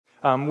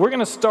We're going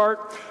to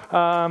start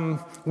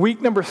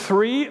week number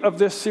 3 of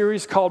this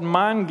series called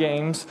Mind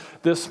Games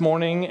this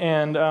morning,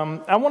 and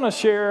I want to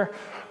share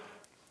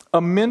a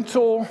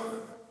mental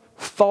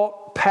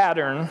thought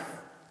pattern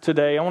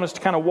today. I want us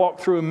to kind of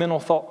walk through a mental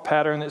thought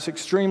pattern that's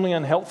extremely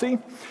unhealthy,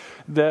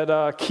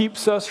 that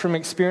keeps us from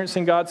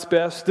experiencing God's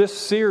best. This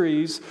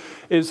series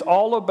is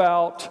all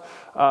about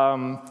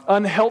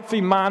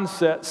unhealthy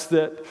mindsets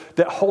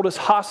that hold us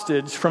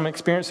hostage from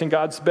experiencing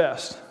God's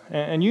best.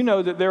 And you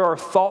know that there are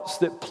thoughts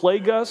that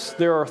plague us,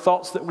 there are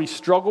thoughts that we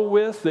struggle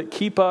with that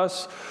keep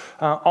us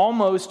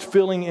almost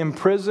feeling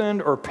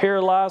imprisoned or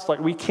paralyzed, like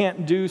we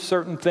can't do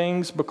certain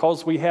things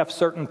because we have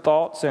certain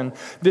thoughts. And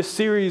this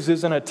series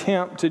is an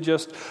attempt to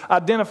just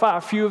identify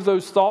a few of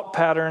those thought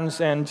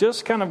patterns and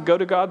just kind of go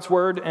to God's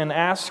Word and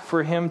ask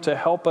for Him to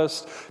help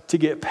us to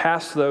get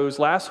past those.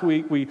 Last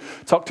week we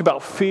talked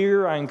about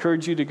fear. I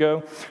encourage you to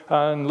go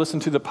and listen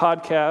to the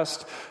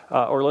podcast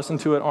or listen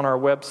to it on our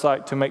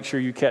website to make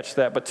sure you catch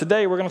that. But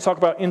today we're going to talk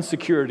about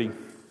insecurity.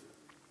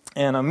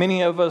 And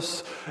many of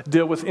us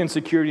deal with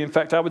insecurity. In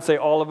fact, I would say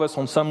all of us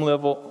on some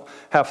level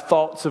have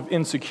thoughts of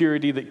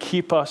insecurity that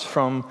keep us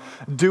from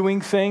doing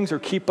things or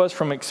keep us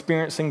from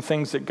experiencing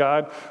things that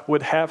God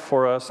would have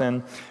for us.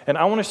 And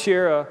I want to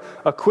share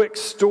a quick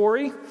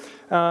story,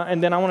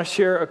 and then I want to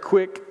share a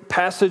quick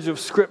passage of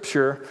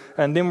Scripture,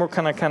 and then we'll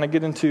kind of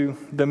get into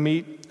the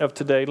meat of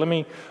today. Let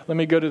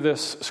me go to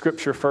this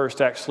Scripture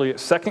first, actually.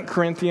 It's 2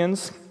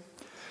 Corinthians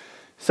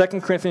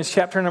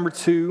chapter number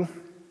 2.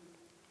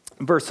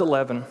 Verse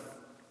 11,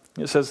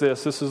 it says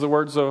this. This is the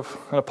words of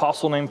an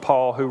apostle named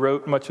Paul who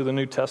wrote much of the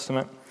New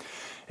Testament.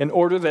 In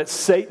order that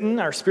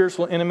Satan, our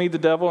spiritual enemy, the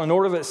devil, in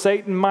order that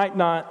Satan might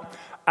not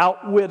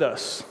outwit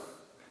us,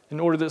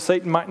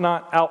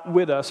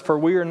 for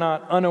we are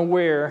not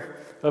unaware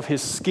of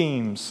his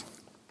schemes.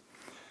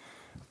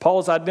 Paul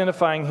is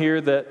identifying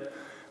here that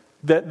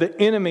the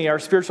enemy, our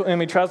spiritual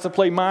enemy, tries to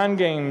play mind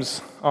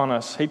games on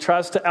us. He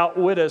tries to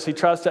outwit us. He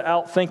tries to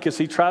outthink us.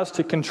 He tries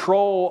to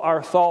control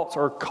our thoughts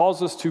or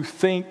cause us to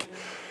think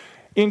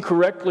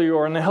incorrectly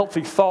or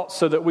unhealthy thoughts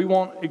so that we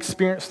won't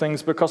experience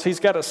things, because he's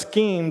got a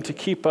scheme to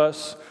keep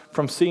us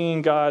from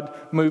seeing God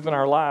move in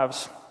our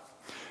lives.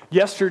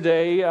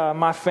 Yesterday,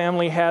 my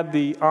family had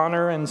the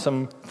honor and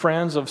some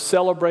friends of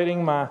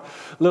celebrating our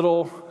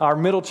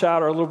middle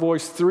child, our little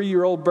boy's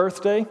 3-year-old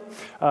birthday.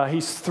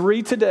 He's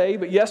 3 today,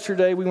 but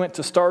yesterday we went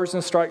to Stars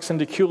and Strikes in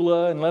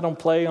Decula and let him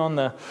play in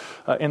the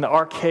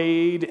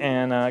arcade,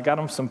 and got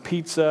him some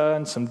pizza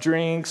and some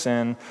drinks.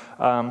 And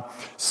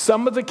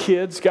some of the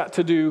kids got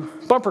to do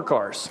bumper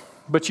cars,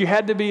 but you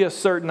had to be a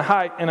certain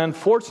height. And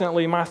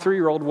unfortunately, my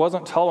 3-year-old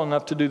wasn't tall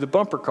enough to do the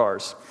bumper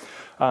cars.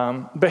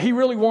 But he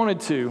really wanted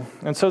to.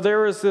 And so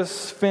there is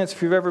this fence.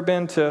 If you've ever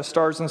been to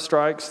Stars and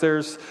Strikes,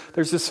 there's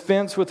this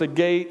fence with a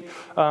gate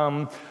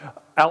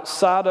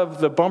outside of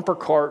the bumper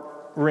cart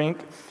rink.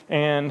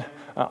 And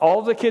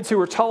all the kids who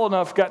were tall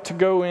enough got to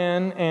go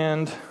in,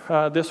 and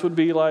this would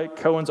be like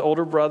Cohen's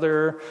older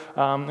brother.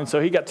 And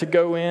so he got to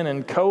go in,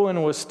 and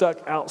Cohen was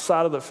stuck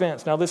outside of the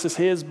fence. Now, this is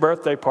his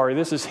birthday party.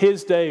 This is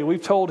his day. We've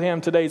told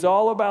him today's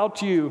all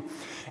about you.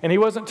 And he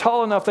wasn't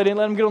tall enough. They didn't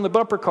let him get on the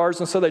bumper cars,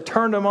 and so they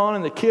turned him on,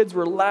 and the kids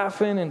were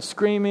laughing and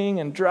screaming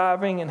and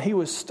driving, and he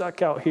was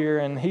stuck out here,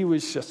 and he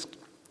was just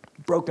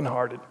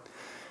brokenhearted.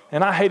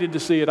 And I hated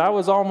to see it. I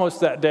was almost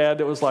that dad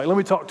that was like, let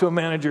me talk to a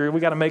manager. We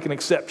got to make an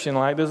exception.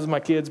 Like, this is my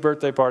kid's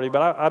birthday party,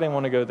 but I didn't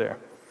want to go there.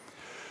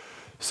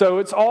 So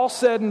it's all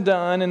said and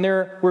done, and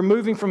we're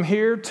moving from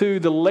here to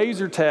the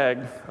laser tag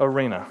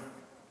arena.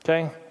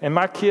 Okay, and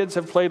my kids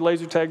have played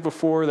laser tag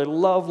before. They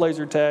love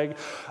laser tag.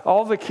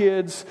 All the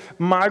kids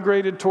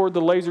migrated toward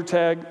the laser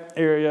tag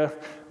area,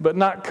 but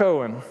not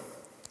Cohen.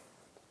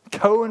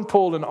 Cohen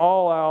pulled an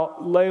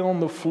all-out, lay on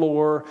the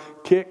floor,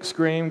 kick,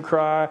 scream,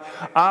 cry.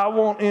 I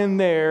want in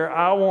there.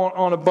 I want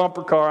on a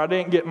bumper car. I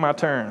didn't get my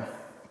turn.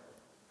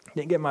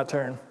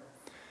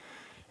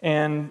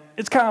 And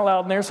it's kind of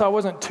loud in there, so I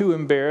wasn't too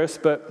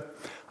embarrassed, but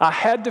I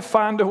had to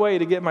find a way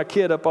to get my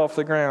kid up off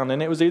the ground,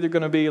 and it was either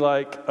going to be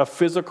like a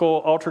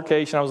physical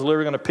altercation. I was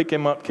literally going to pick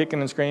him up,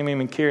 kicking and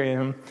screaming and carry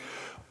him,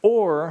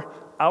 or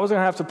I was going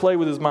to have to play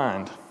with his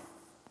mind.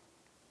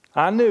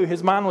 I knew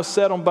his mind was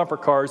set on bumper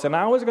cars, and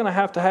I was going to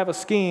have a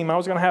scheme. I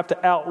was going to have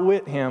to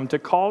outwit him to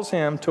cause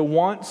him to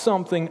want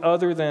something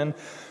other than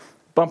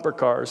bumper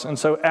cars. And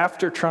so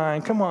after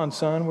trying, come on,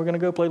 son, we're going to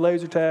go play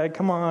laser tag.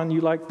 Come on,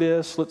 you like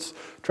this? Let's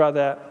try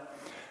that.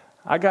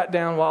 I got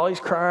down while he's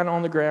crying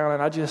on the ground,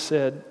 and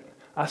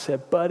I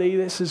said, buddy,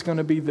 this is going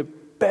to be the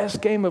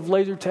best game of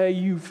laser tag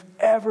you've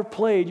ever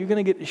played. You're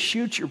going to get to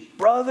shoot your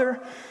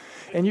brother,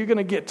 and you're going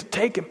to get to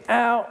take him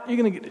out. You're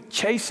going to get to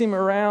chase him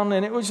around.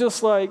 And it was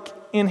just like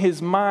in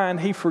his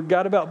mind, he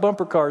forgot about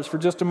bumper cars for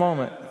just a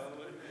moment.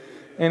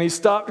 And he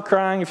stopped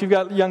crying. If you've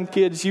got young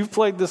kids, you've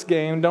played this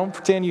game. Don't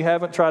pretend you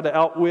haven't tried to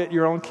outwit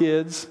your own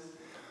kids.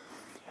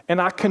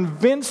 And I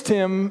convinced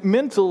him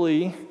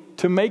mentally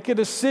to make a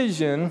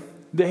decision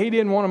that he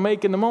didn't want to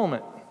make in the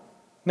moment.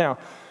 Now,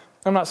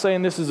 I'm not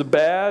saying this is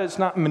bad. It's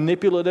not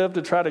manipulative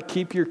to try to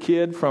keep your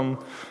kid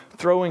from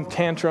throwing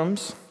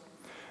tantrums.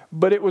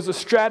 but it was a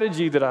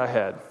strategy that I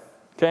had,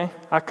 okay?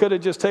 I could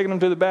have just taken them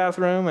to the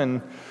bathroom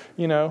and,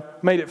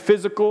 made it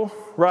physical,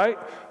 right?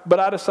 But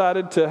I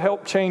decided to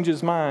help change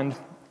his mind.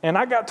 And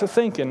I got to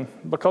thinking,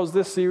 because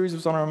this series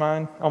was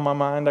on my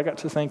mind, I got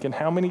to thinking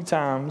how many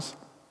times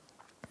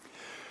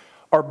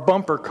are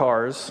bumper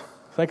cars,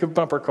 think of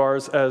bumper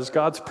cars as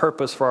God's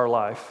purpose for our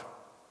life,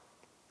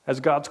 as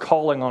God's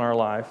calling on our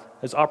life,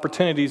 as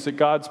opportunities that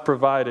God's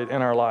provided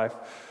in our life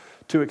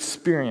to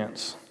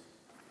experience.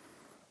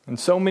 And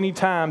so many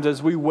times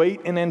as we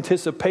wait in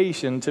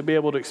anticipation to be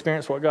able to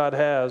experience what God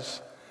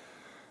has,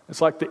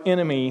 it's like the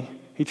enemy,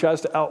 he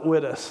tries to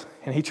outwit us,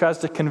 and he tries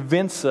to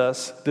convince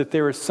us that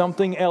there is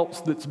something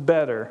else that's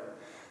better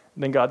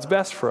than God's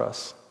best for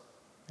us.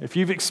 If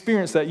you've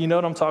experienced that, you know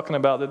what I'm talking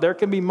about, that there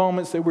can be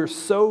moments that we're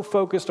so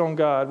focused on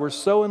God, we're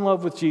so in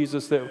love with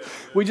Jesus that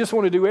we just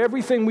want to do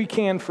everything we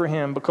can for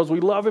him because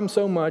we love him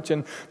so much.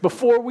 And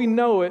before we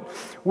know it,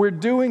 we're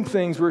doing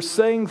things, we're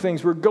saying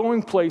things, we're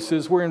going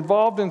places, we're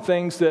involved in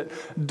things that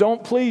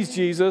don't please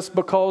Jesus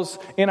because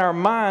in our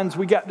minds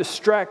we got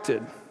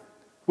distracted.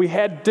 We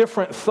had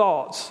different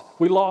thoughts.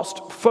 We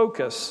lost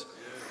focus.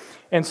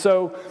 And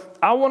so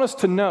I want us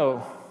to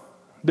know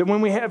that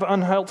when we have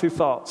unhealthy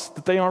thoughts,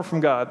 that they aren't from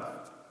God.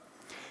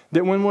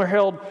 That when we're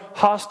held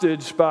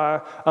hostage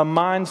by a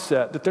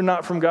mindset, that they're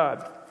not from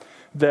God.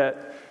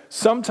 That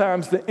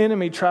sometimes the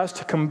enemy tries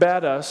to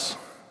combat us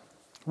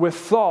with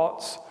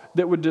thoughts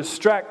that would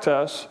distract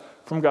us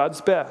from God's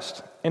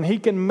best. And he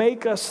can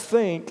make us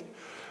think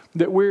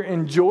that we're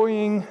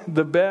enjoying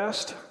the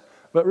best,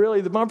 but really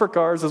the bumper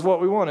cars is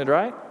what we wanted,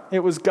 right? It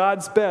was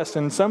God's best.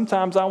 And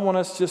sometimes I want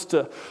us just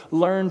to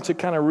learn to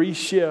kind of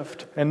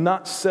reshift and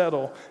not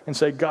settle and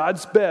say,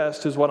 God's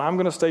best is what I'm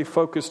going to stay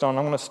focused on.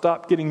 I'm going to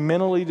stop getting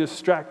mentally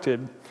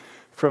distracted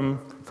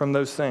from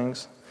those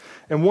things.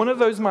 And one of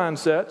those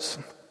mindsets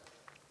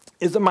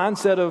is the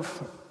mindset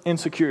of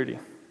insecurity.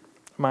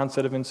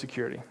 Mindset of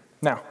insecurity.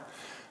 Now,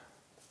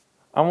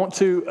 I want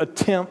to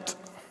attempt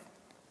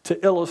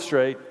to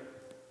illustrate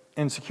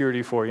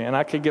insecurity for you. And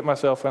I could get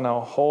myself in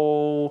a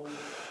whole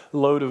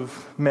load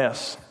of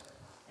mess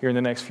here in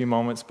the next few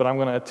moments, but I'm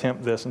going to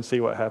attempt this and see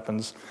what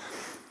happens.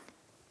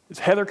 It's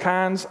Heather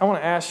Kynes. I want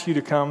to ask you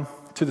to come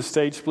to the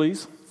stage,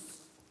 please.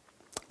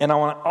 And I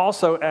want to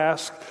also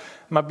ask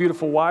my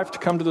beautiful wife to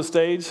come to the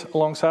stage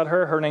alongside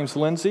her. Her name's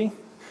Lindsay.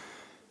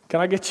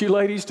 Can I get you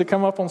ladies to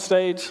come up on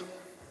stage?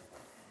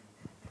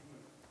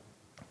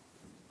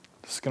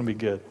 This is going to be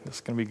good. This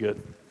is going to be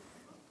good.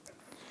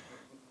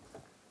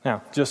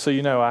 Now, just so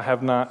you know, I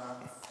have not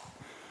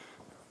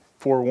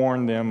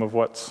forewarned them of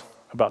what's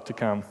about to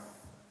come.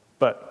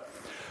 But,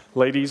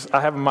 ladies,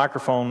 I have a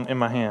microphone in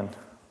my hand,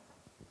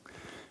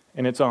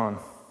 and it's on.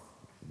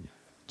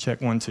 Check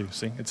 1, 2.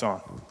 See, it's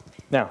on.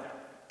 Now,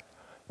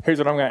 here's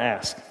what I'm going to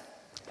ask.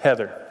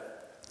 Heather,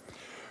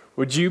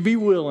 would you be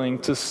willing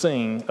to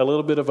sing a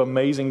little bit of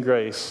Amazing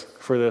Grace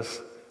for this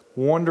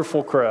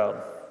wonderful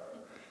crowd?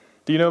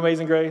 Do you know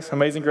Amazing Grace?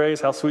 Amazing Grace,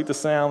 how sweet the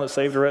sound that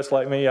saved a wretch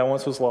like me. I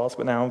once was lost,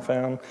 but now I'm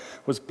found.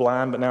 Was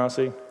blind, but now I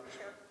see.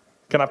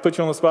 Can I put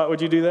you on the spot?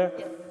 Would you do that?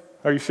 Yeah.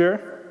 Are you sure?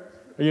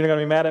 Are you not going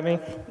to be mad at me?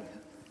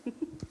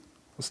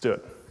 Let's do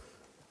it.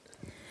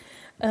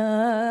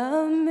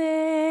 Amazing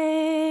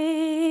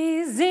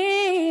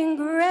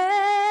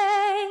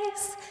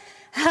grace,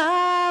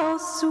 how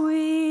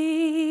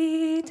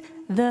sweet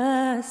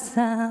the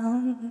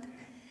sound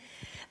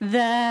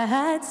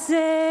that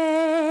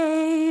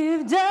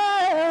saved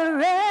a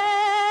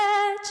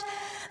wretch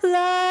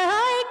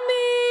like me.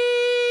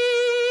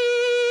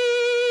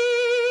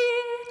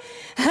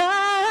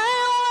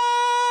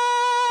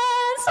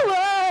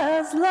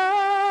 Was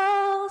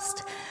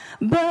lost,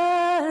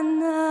 but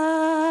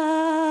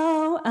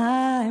now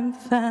I'm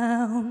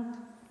found.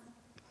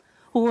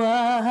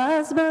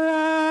 Was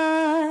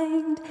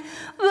blind,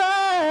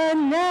 but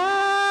now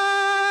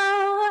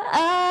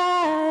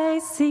I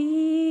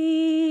see.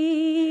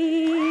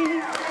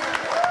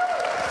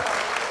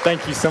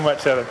 Thank you so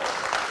much, Heather.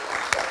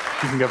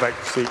 You can go back to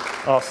your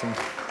seat. Awesome.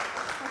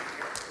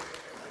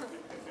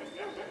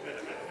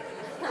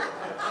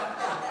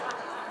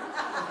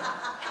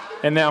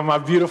 And now my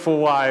beautiful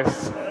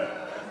wife,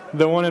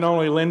 the one and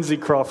only Lindsay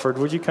Crawford.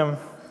 Would you come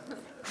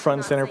front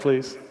and center,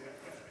 please?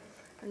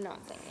 I'm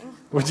not singing.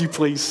 Would you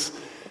please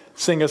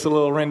sing us a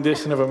little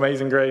rendition of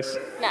Amazing Grace?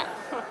 No.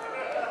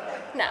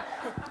 No.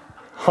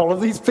 All of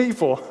these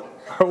people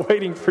are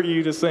waiting for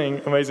you to sing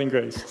Amazing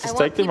Grace. Just I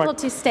want people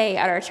to stay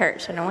at our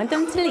church. I don't want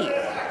them to leave.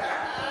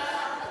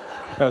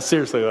 No,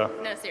 seriously, though.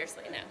 No,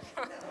 seriously, no.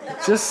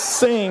 Just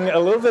sing a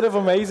little bit of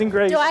Amazing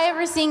Grace. Do I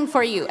ever sing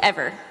for you,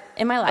 ever,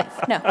 in my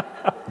life? No.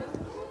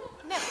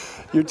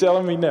 You're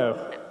telling me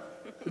no?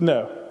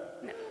 No.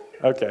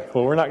 Okay,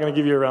 well, we're not going to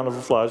give you a round of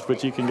applause,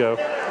 but you can go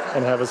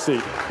and have a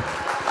seat.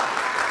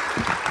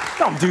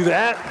 Don't do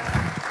that.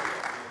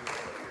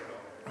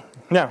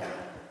 Now,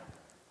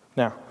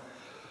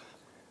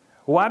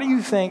 why do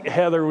you think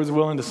Heather was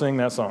willing to sing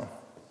that song?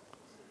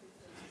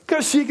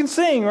 Because she can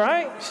sing,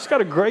 right? She's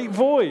got a great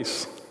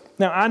voice.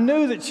 Now, I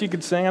knew that she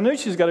could sing. I knew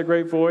she's got a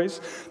great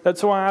voice.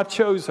 That's why I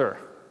chose her.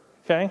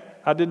 okay?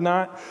 I did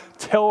not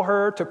tell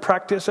her to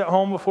practice at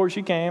home before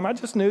she came. I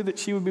just knew that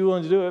she would be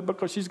willing to do it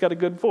because she's got a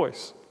good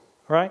voice,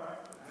 right?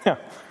 Yeah.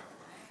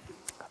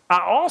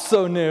 I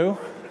also knew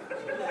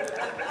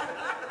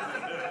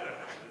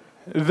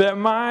that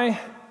my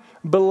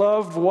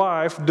beloved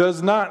wife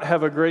does not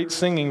have a great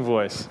singing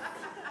voice.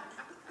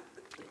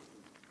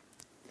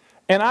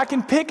 And I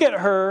can pick at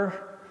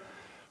her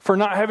for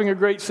not having a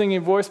great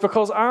singing voice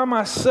because I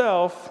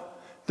myself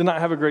do not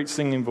have a great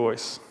singing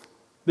voice.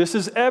 This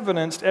is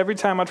evidenced every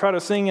time I try to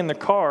sing in the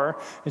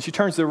car and she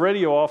turns the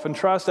radio off and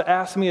tries to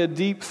ask me a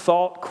deep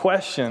thought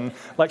question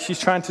like she's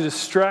trying to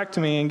distract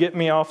me and get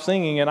me off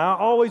singing. And I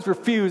always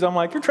refuse. I'm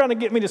like, you're trying to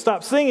get me to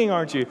stop singing,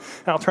 aren't you?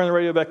 And I'll turn the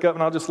radio back up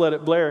and I'll just let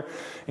it blare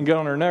and get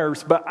on her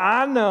nerves. But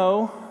I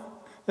know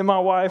that my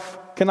wife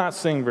cannot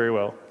sing very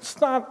well. It's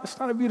not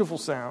a beautiful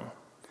sound.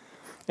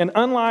 And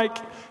unlike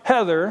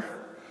Heather,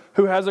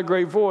 who has a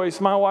great voice,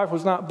 my wife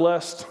was not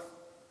blessed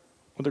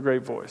with a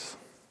great voice.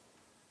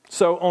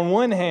 So on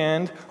one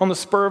hand, on the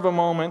spur of a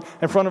moment,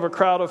 in front of a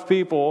crowd of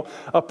people,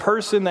 a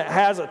person that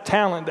has a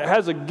talent, that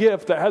has a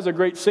gift, that has a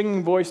great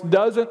singing voice,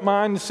 doesn't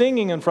mind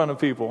singing in front of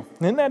people.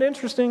 Isn't that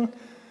interesting?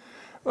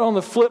 But on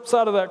the flip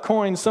side of that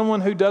coin,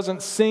 someone who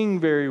doesn't sing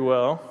very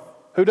well,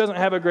 who doesn't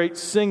have a great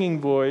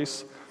singing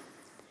voice,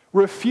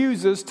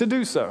 refuses to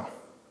do so.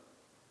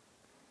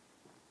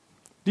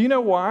 Do you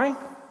know why?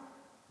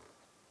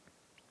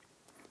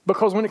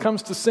 Because when it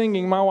comes to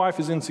singing, my wife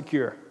is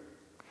insecure.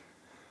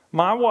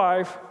 My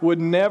wife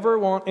would never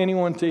want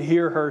anyone to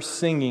hear her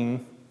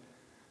singing,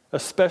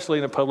 especially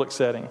in a public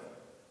setting.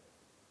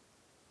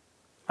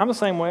 I'm the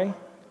same way.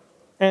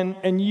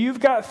 And you've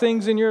got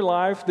things in your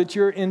life that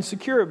you're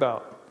insecure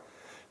about.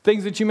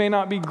 Things that you may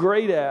not be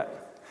great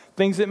at.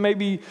 Things that may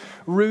be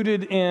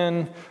rooted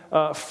in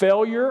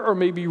failure or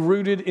maybe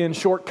rooted in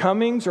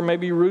shortcomings or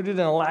maybe rooted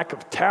in a lack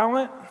of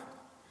talent.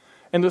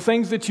 And the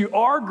things that you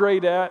are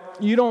great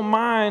at, you don't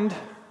mind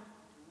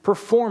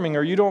performing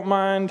or you don't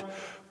mind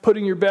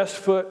putting your best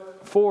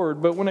foot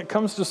forward. But when it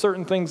comes to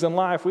certain things in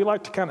life, we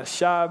like to kind of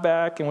shy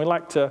back and we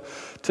like to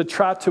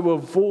try to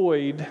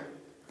avoid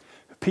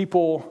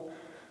people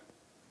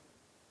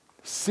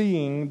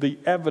seeing the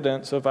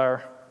evidence of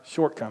our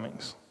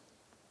shortcomings.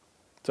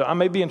 So I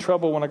may be in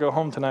trouble when I go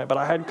home tonight, but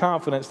I had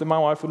confidence that my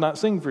wife would not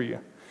sing for you.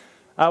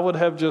 I would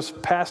have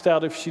just passed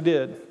out if she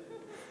did.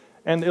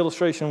 And the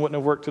illustration wouldn't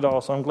have worked at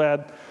all, so I'm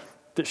glad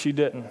that she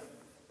didn't.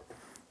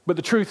 But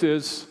the truth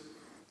is,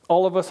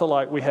 all of us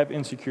alike, we have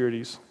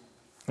insecurities.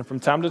 And from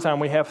time to time,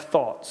 we have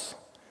thoughts.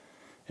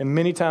 And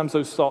many times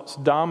those thoughts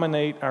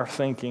dominate our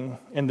thinking.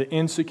 And the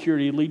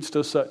insecurity leads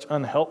to such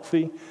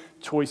unhealthy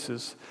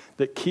choices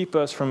that keep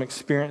us from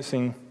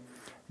experiencing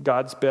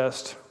God's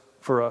best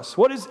for us.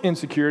 What is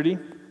insecurity?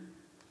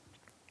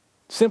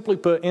 Simply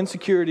put,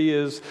 insecurity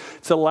it's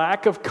a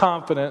lack of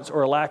confidence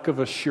or a lack of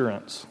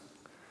assurance.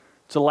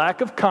 It's a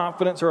lack of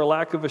confidence or a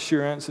lack of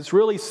assurance. It's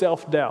really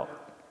self-doubt.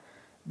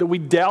 That we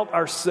doubt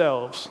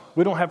ourselves.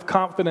 We don't have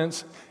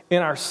confidence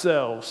in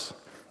ourselves.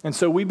 And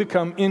so we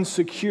become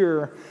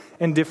insecure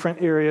in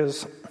different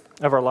areas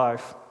of our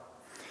life.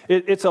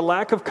 It's a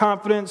lack of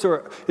confidence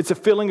or it's a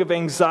feeling of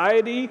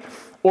anxiety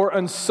or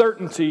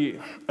uncertainty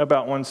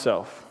about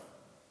oneself.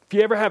 If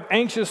you ever have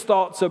anxious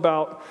thoughts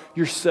about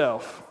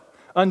yourself,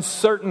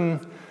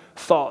 uncertain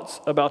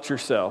thoughts about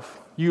yourself,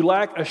 you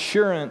lack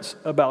assurance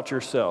about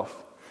yourself.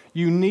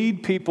 You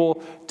need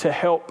people to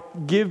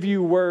help give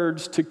you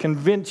words to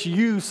convince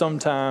you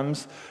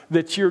sometimes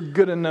that you're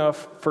good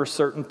enough for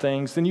certain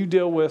things. Then you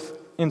deal with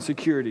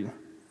insecurity.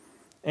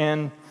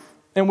 And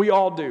we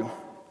all do.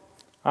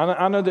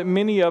 I know that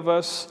many of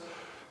us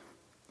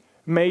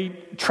may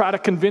try to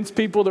convince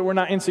people that we're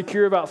not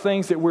insecure about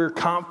things, that we're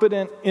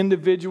confident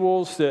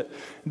individuals,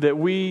 that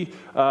we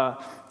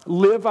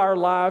live our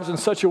lives in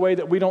such a way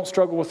that we don't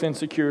struggle with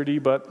insecurity.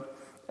 But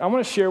I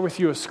want to share with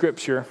you a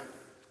scripture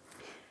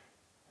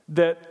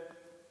that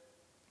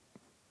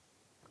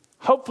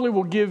hopefully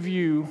will give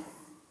you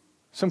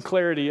some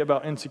clarity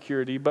about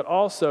insecurity, but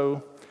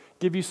also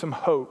give you some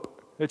hope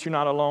that you're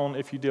not alone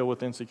if you deal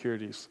with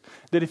insecurities.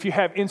 That if you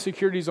have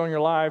insecurities on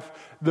your life,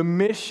 the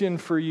mission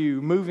for you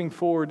moving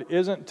forward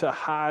isn't to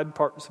hide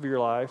parts of your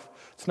life.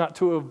 It's not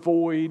to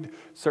avoid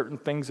certain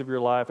things of your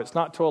life. It's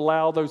not to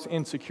allow those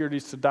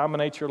insecurities to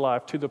dominate your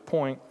life to the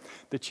point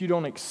that you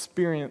don't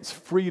experience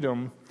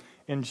freedom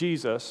in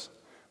Jesus.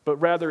 But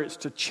rather, it's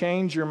to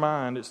change your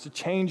mind. It's to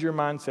change your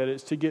mindset.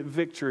 It's to get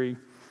victory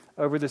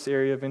over this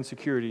area of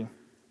insecurity.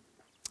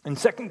 In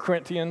 2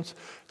 Corinthians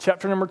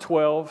chapter number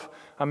 12,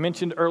 I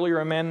mentioned earlier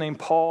a man named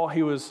Paul.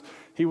 He was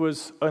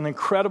an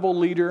incredible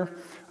leader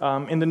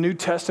in the New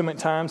Testament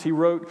times. He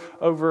wrote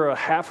over a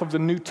half of the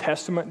New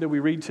Testament that we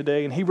read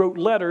today, and he wrote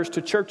letters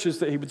to churches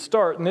that he would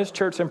start. And this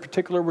church in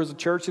particular was a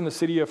church in the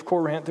city of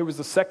Corinth. There was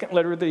the second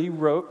letter that he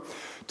wrote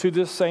to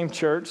this same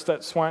church.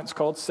 That's why it's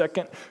called 2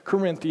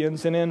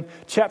 Corinthians. And in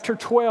chapter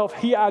 12,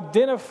 he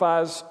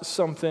identifies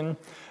something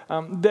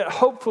that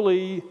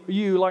hopefully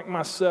you, like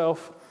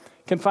myself,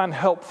 can find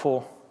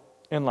helpful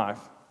in life.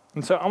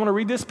 And so I'm going to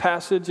read this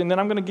passage, and then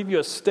I'm going to give you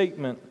a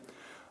statement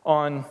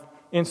on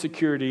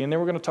insecurity. And then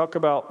we're going to talk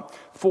about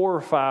 4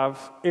 or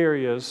 5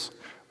 areas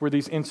where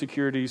these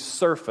insecurities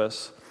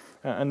surface.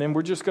 And then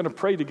we're just going to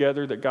pray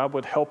together that God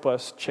would help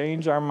us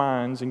change our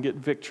minds and get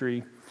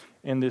victory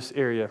in this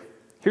area.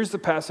 Here's the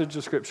passage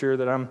of Scripture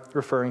that I'm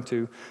referring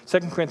to. 2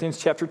 Corinthians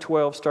chapter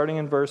 12, starting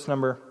in verse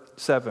number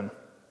 7.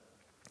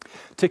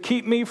 To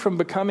keep me from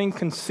becoming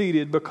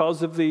conceited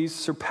because of these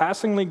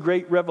surpassingly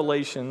great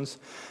revelations,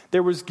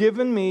 there was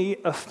given me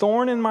a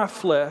thorn in my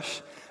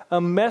flesh, a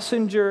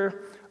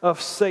messenger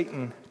of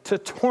Satan to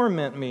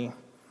torment me.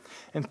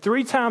 And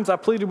 3 times I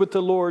pleaded with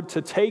the Lord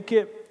to take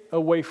it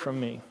away from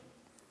me.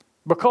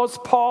 Because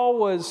Paul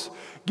was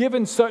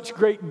given such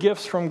great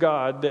gifts from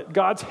God, that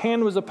God's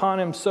hand was upon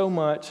him so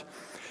much,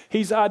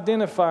 he's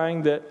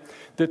identifying that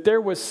there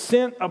was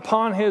sent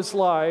upon his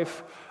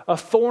life a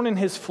thorn in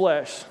his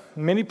flesh.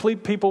 Many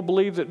people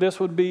believe that this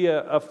would be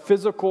a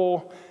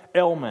physical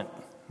ailment.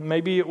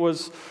 Maybe it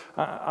was,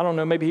 I don't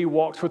know, maybe he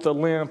walks with a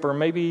limp, or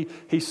maybe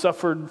he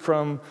suffered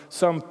from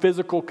some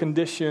physical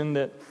condition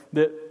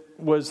that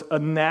was a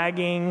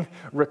nagging,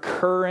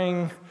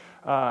 recurring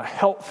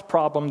health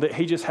problem that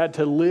he just had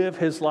to live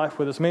his life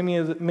with us. Many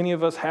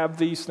of us have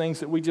these things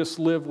that we just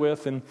live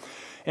with,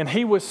 and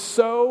he was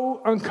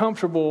so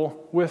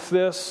uncomfortable with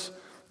this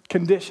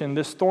condition,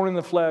 this thorn in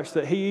the flesh,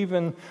 that he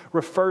even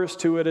refers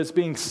to it as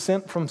being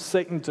sent from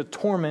Satan to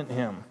torment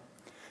him.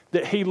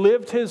 That he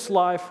lived his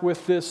life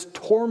with this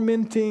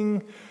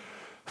tormenting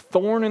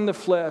thorn in the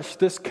flesh,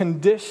 this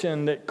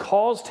condition that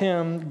caused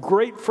him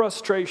great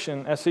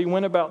frustration as he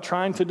went about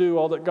trying to do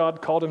all that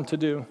God called him to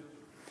do.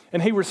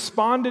 And he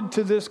responded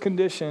to this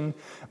condition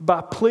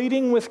by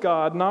pleading with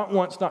God, not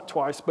once, not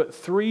twice, but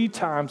 3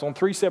 times on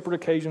 3 separate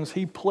occasions.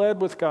 He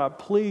pled with God,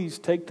 please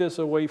take this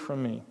away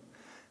from me.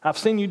 I've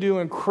seen you do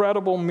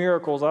incredible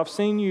miracles. I've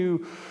seen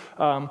you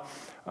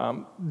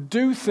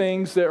do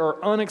things that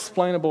are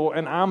unexplainable,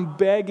 and I'm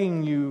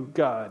begging you,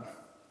 God,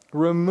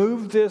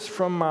 remove this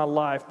from my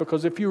life,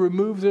 because if you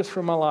remove this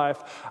from my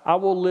life, I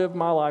will live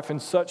my life in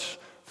such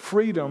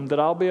freedom that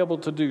I'll be able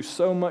to do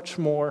so much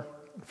more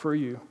for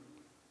you.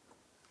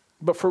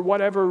 But for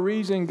whatever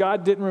reason,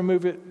 God didn't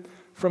remove it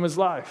from his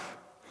life.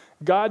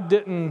 God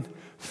didn't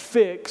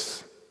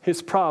fix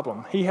his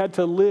problem. He had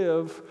to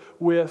live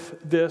with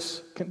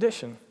this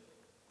condition,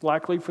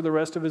 likely for the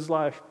rest of his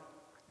life,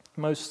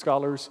 most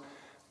scholars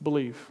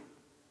believe.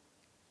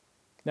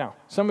 Now,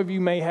 some of you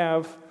may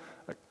have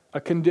a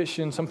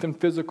condition, something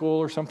physical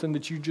or something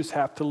that you just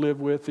have to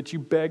live with, that you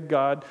beg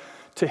God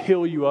to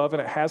heal you of,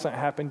 and it hasn't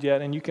happened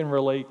yet, and you can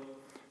relate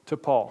to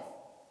Paul.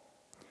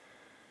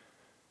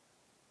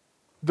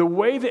 The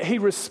way that he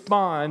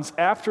responds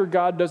after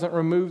God doesn't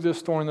remove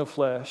this thorn in the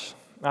flesh,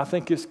 I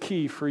think is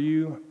key for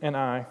you and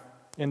I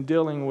in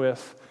dealing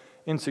with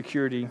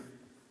insecurity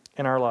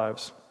in our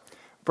lives.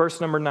 Verse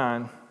number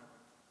 9.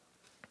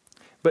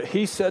 But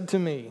he said to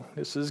me,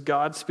 this is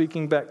God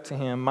speaking back to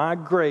him, my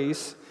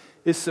grace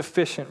is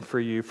sufficient for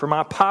you, for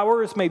my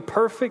power is made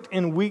perfect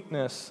in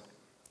weakness.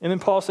 And then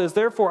Paul says,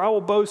 therefore I will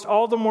boast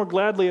all the more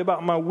gladly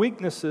about my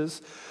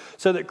weaknesses,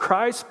 so that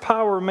Christ's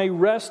power may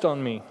rest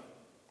on me.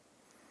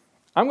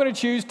 I'm going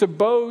to choose to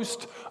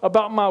boast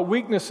about my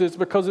weaknesses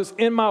because it's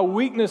in my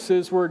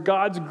weaknesses where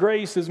God's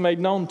grace is made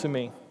known to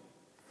me.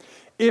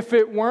 If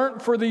it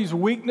weren't for these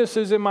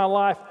weaknesses in my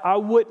life, I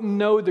wouldn't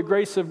know the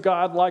grace of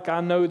God like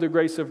I know the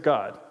grace of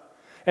God.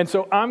 And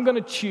so I'm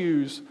going to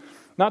choose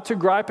not to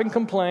gripe and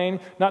complain,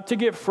 not to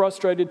get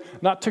frustrated,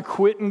 not to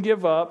quit and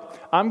give up.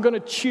 I'm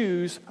going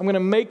to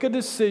make a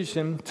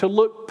decision to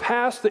look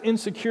past the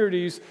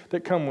insecurities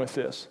that come with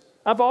this.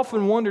 I've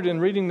often wondered in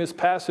reading this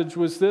passage,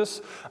 was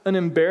this an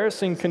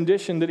embarrassing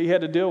condition that he had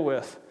to deal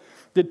with?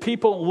 Did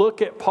people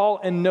look at Paul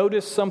and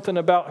notice something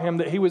about him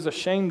that he was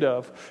ashamed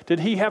of? Did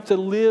he have to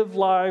live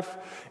life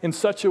in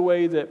such a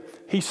way that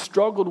he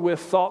struggled with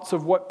thoughts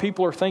of what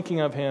people are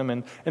thinking of him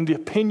and the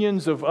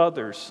opinions of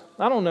others?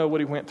 I don't know what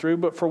he went through,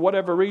 but for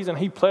whatever reason,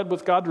 he pled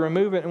with God to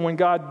remove it, and when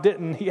God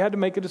didn't, he had to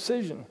make a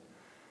decision.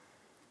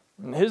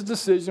 And his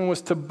decision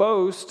was to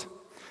boast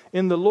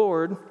in the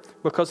Lord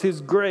because his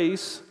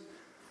grace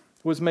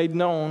was made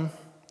known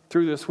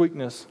through this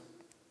weakness.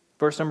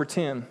 Verse number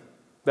 10.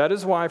 That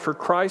is why, for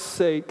Christ's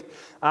sake,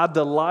 I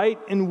delight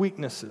in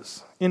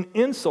weaknesses, in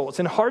insults,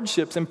 in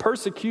hardships, in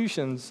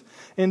persecutions,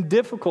 in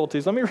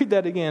difficulties. Let me read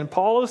that again.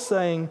 Paul is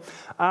saying,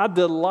 I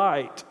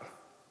delight,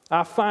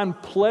 I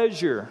find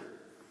pleasure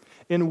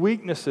in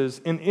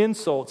weaknesses, in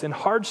insults, in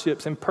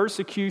hardships, in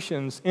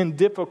persecutions, in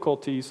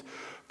difficulties.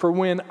 For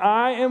when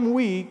I am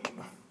weak,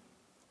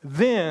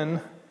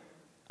 then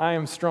I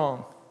am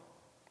strong.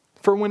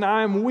 For when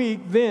I am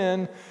weak,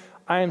 then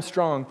I am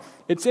strong.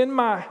 It's in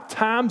my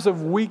times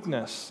of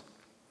weakness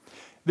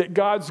that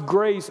God's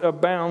grace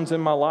abounds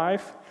in my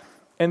life,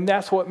 and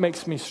that's what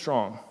makes me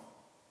strong.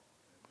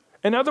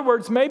 In other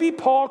words, maybe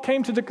Paul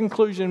came to the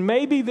conclusion,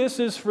 maybe this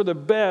is for the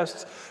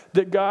best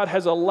that God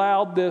has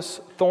allowed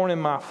this thorn in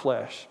my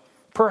flesh.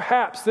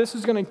 Perhaps this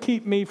is going to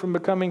keep me from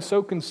becoming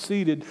so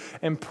conceited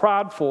and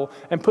prideful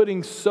and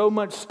putting so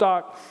much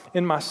stock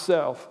in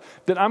myself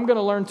that I'm going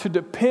to learn to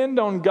depend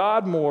on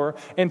God more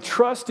and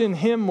trust in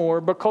Him more,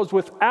 because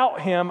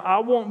without Him, I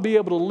won't be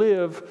able to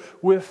live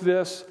with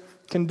this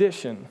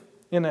condition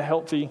in a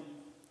healthy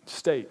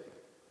state.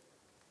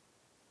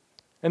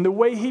 And the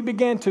way he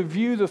began to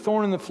view the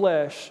thorn in the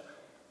flesh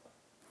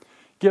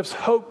gives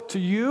hope to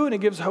you, and it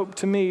gives hope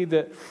to me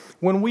that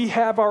when we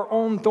have our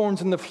own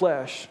thorns in the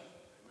flesh,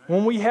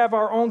 when we have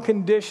our own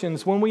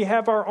conditions, when we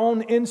have our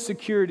own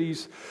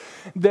insecurities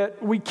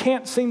that we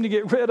can't seem to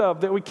get rid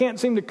of, that we can't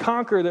seem to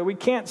conquer, that we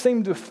can't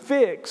seem to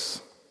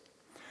fix,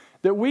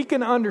 that we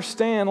can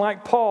understand,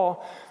 like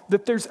Paul,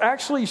 that there's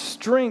actually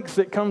strength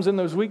that comes in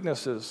those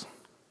weaknesses.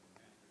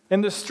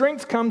 And the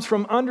strength comes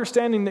from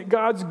understanding that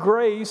God's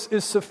grace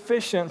is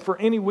sufficient for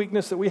any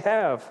weakness that we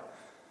have.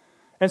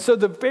 And so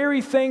the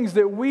very things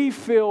that we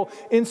feel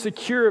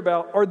insecure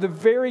about are the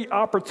very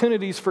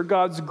opportunities for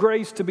God's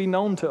grace to be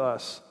known to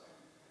us.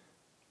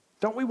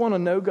 Don't we want to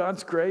know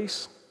God's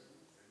grace?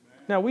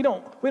 Now, we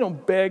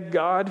don't beg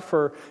God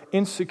for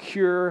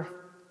insecure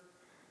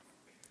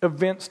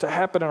events to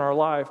happen in our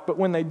life, but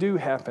when they do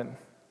happen,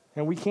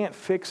 and we can't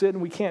fix it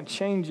and we can't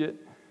change it,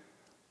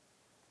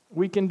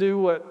 we can do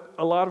what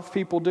a lot of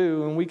people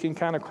do, and we can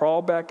kind of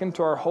crawl back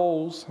into our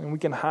holes, and we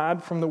can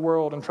hide from the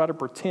world and try to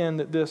pretend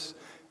that this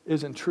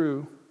isn't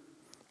true.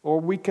 Or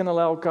we can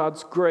allow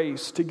God's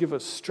grace to give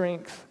us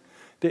strength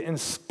that in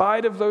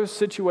spite of those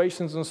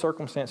situations and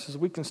circumstances,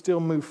 we can still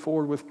move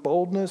forward with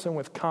boldness and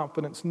with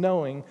confidence,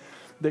 knowing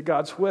that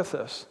God's with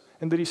us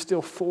and that He's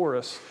still for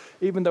us,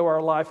 even though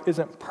our life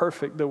isn't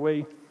perfect the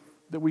way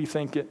that we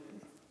think it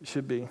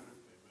should be.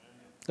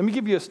 Let me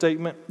give you a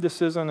statement.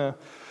 This isn't a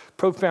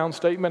profound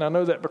statement. I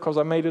know that because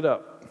I made it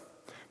up.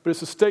 But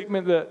it's a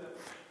statement that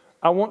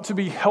I want to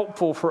be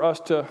helpful for us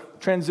to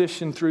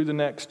transition through the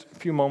next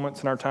few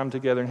moments in our time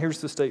together. And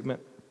here's the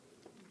statement.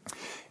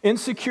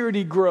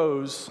 Insecurity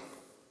grows.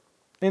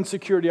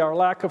 Insecurity, our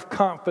lack of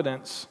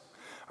confidence,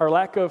 our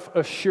lack of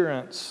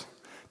assurance,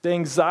 the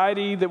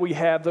anxiety that we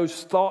have,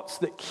 those thoughts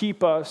that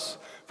keep us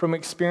from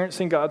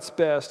experiencing God's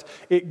best,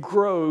 it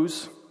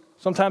grows.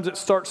 Sometimes it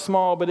starts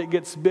small, but it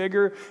gets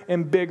bigger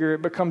and bigger.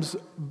 It becomes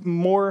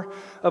more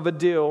of a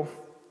deal.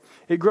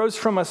 It grows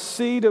from a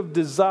seed of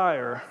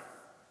desire.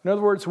 In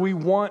other words, we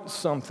want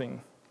something.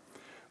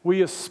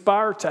 We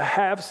aspire to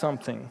have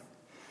something.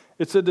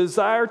 It's a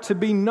desire to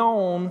be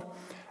known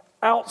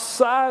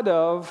outside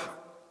of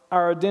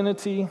our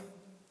identity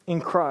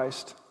in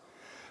Christ.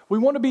 We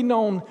want to be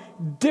known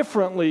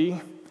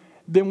differently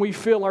than we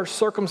feel our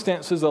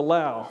circumstances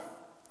allow.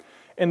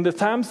 And the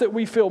times that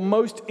we feel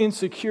most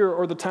insecure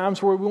are the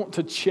times where we want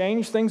to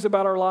change things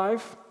about our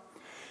life.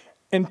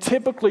 And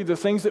typically the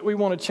things that we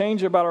want to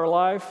change about our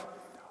life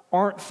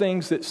aren't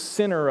things that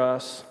center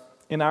us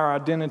in our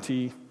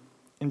identity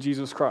in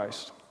Jesus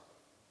Christ.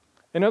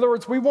 In other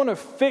words, we want to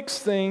fix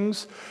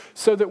things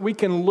so that we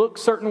can look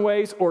certain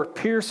ways or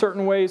appear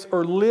certain ways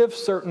or live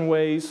certain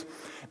ways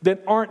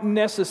that aren't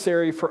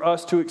necessary for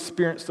us to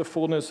experience the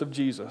fullness of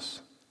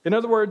Jesus. In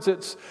other words,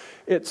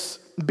 it's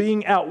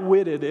being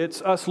outwitted.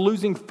 It's us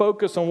losing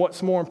focus on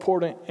what's more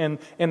important and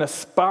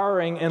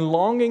aspiring and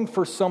longing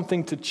for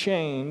something to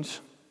change,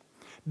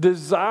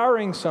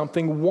 desiring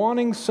something,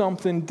 wanting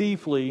something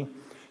deeply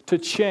to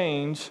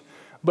change,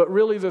 but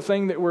really the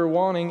thing that we're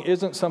wanting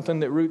isn't something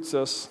that roots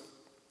us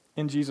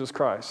in Jesus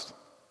Christ.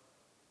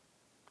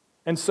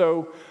 And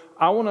so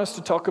I want us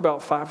to talk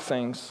about 5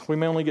 things. We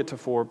may only get to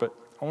 4, but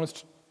I want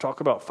us to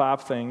talk about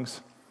 5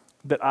 things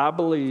that I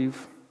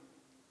believe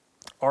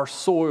are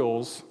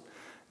soils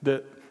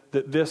that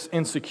this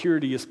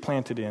insecurity is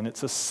planted in.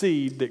 It's a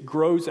seed that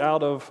grows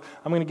out of,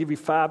 I'm going to give you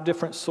 5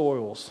 different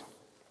soils.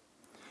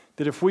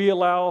 That if we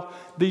allow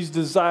these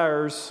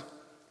desires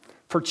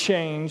for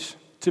change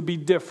to be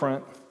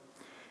different,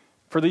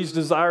 for these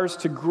desires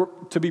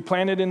to be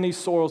planted in these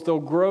soils, they'll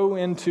grow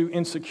into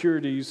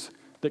insecurities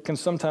that can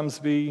sometimes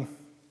be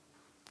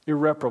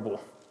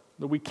irreparable,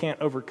 that we can't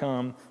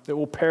overcome, that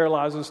will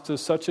paralyze us to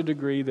such a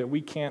degree that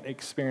we can't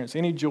experience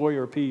any joy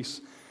or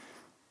peace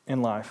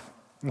in life.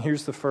 And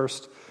here's the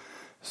first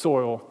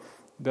soil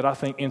that I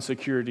think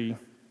insecurity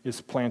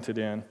is planted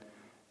in,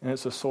 and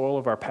it's the soil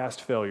of our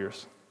past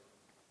failures.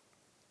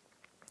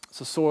 It's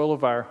the soil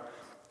of our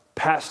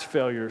past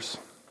failures.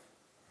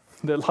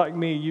 That, like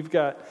me, you've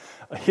got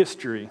a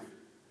history,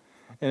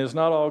 and it's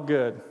not all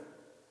good.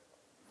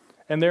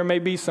 And there may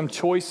be some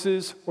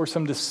choices or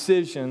some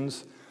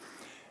decisions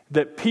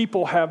that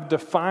people have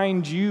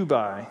defined you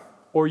by,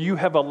 or you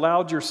have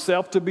allowed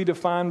yourself to be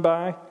defined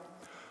by,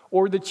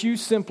 or that you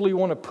simply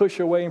want to push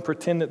away and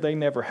pretend that they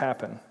never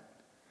happened.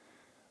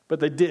 But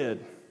they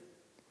did.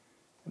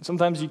 And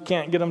sometimes you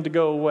can't get them to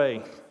go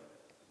away.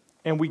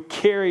 And we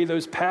carry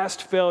those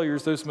past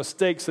failures, those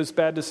mistakes, those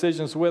bad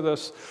decisions with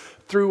us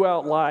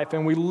throughout life.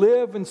 And we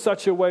live in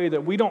such a way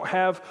that we don't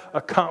have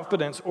a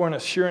confidence or an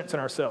assurance in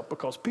ourselves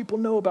because people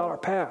know about our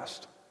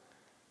past.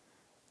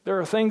 There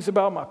are things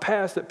about my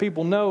past that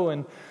people know,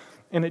 and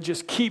And it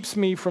just keeps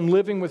me from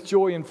living with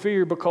joy and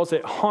fear because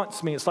it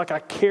haunts me. It's like I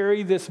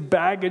carry this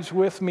baggage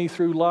with me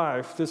through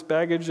life, this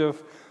baggage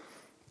of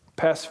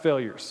past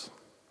failures.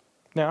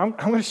 Now, I'm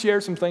going to share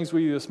some things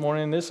with you this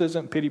morning. This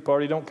isn't pity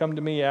party. Don't come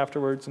to me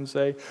afterwards and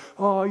say,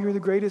 oh, you're the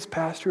greatest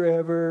pastor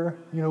ever.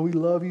 You know, we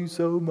love you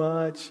so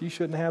much. You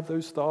shouldn't have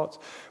those thoughts.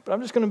 But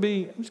I'm just going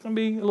to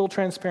be a little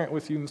transparent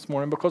with you this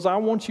morning because I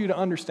want you to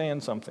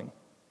understand something.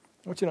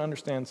 I want you to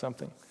understand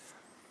something.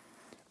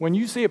 When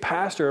you see a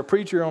pastor, a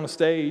preacher on a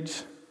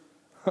stage,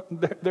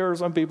 there are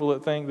some people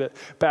that think that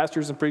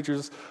pastors and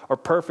preachers are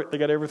perfect. They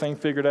got everything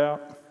figured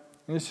out.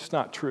 And it's just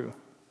not true.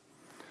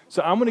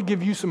 So I'm going to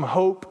give you some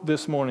hope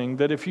this morning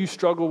that if you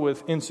struggle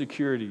with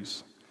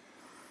insecurities,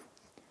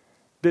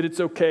 that it's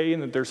okay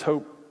and that there's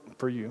hope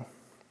for you.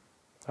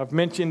 I've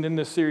mentioned in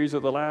this series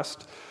that the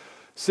last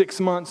 6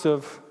 months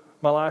of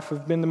my life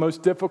have been the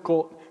most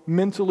difficult,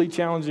 mentally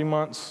challenging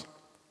months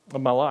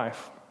of my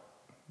life.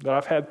 That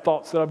I've had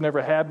thoughts that I've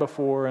never had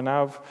before, and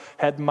I've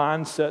had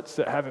mindsets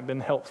that haven't been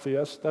healthy.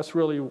 That's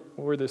really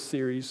where this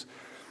series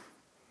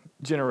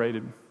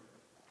generated.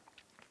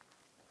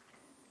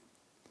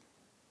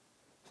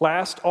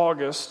 Last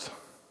August,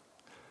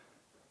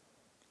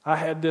 I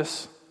had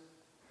this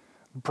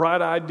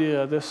bright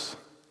idea, this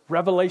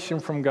revelation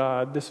from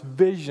God, this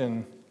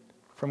vision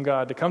from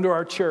God to come to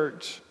our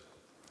church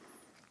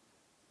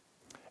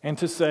and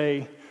to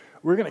say,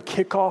 we're going to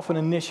kick off an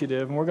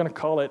initiative and we're going to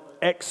call it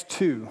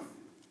X2,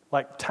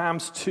 like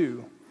times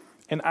 2.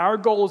 And our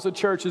goal as a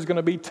church is going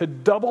to be to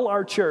double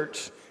our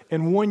church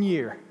in 1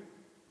 year.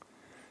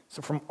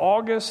 So from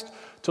August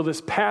till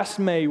this past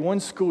May, 1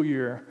 school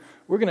year,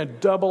 we're going to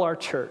double our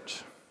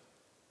church.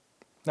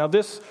 Now,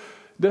 this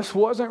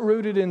wasn't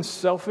rooted in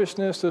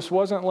selfishness. This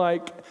wasn't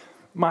like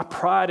my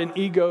pride and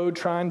ego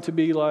trying to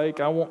be like,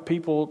 I want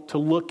people to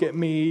look at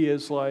me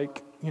as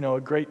like, a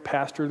great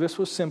pastor. This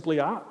was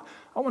simply, I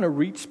want to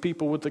reach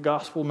people with the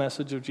gospel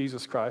message of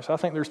Jesus Christ. I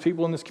think there's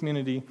people in this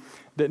community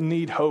that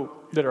need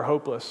hope, that are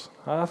hopeless.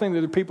 I think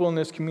there are people in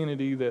this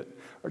community that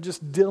are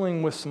just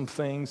dealing with some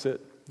things that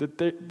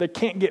they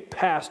can't get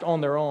past on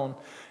their own.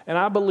 And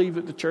I believe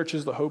that the church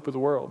is the hope of the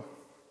world.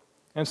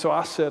 And so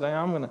I said,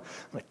 I'm going to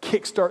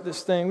kickstart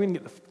this thing. We can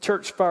get the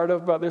church fired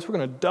up about this. We're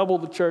going to double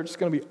the church. It's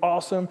going to be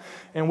awesome.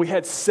 And we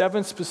had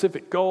 7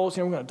 specific goals.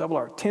 We're going to double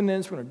our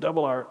attendance. We're going to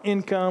double our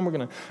income. We're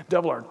going to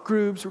double our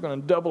groups. We're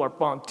going to double our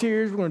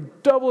volunteers. We're going to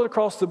double it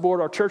across the board.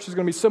 Our church is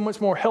going to be so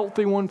much more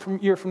healthy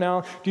year from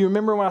now. Do you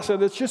remember when I said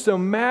this? Just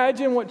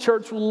imagine what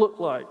church will look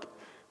like.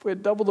 If we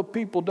had double the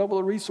people, double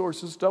the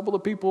resources, double the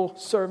people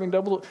serving,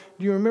 do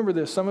you remember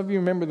this? Some of you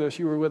remember this.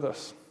 You were with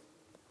us.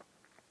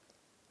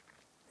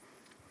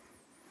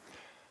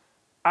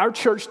 Our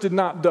church did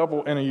not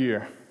double in a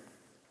year.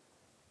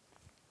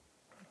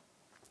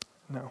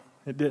 No,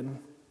 it didn't.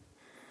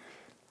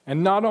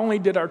 And not only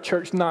did our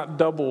church not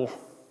double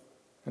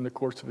in the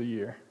course of a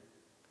year,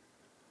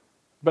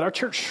 but our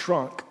church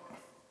shrunk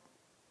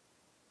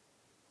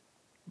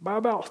by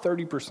about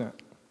 30%.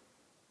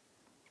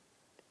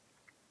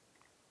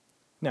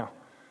 Now,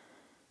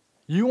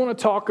 you want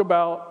to talk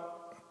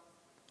about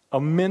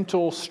a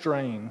mental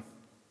strain.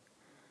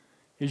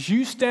 Is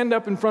you stand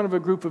up in front of a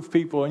group of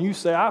people and you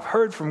say, I've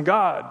heard from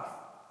God,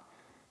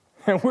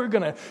 and we're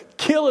going to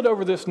kill it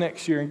over this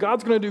next year, and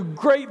God's going to do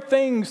great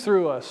things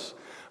through us.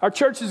 Our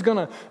church is going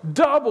to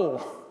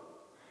double.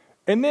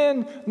 And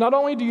then not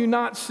only do you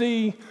not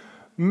see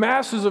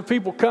masses of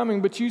people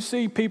coming, but you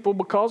see people,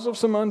 because of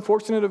some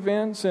unfortunate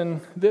events and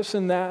this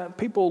and that,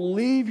 people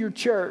leave your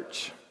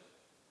church,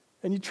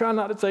 and you try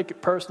not to take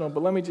it personal,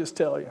 but let me just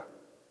tell you,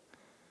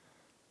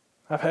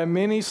 I've had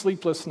many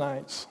sleepless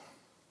nights.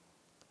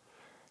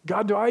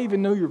 God, do I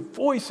even know your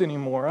voice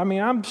anymore? I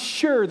mean, I'm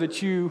sure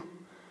that you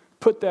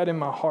put that in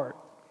my heart.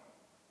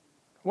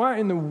 Why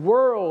in the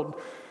world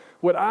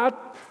would I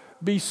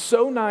be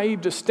so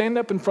naive to stand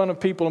up in front of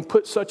people and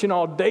put such an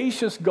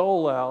audacious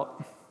goal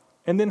out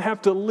and then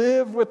have to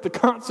live with the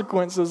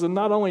consequences of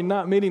not only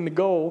not meeting the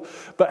goal,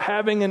 but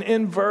having an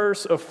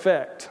inverse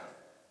effect?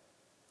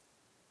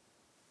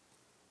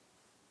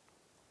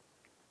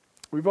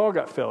 We've all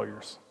got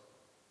failures,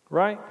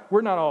 right?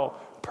 We're not all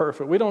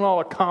perfect. We don't all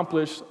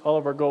accomplish all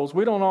of our goals.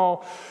 We don't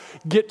all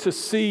get to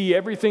see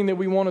everything that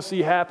we want to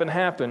see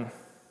happen.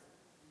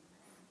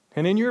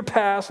 And in your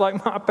past,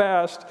 like my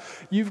past,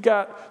 you've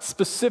got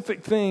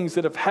specific things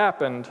that have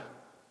happened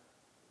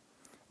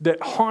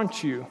that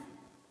haunt you,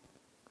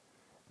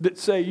 that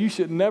say you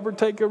should never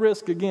take a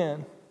risk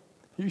again.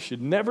 You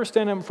should never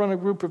stand up in front of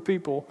a group of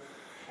people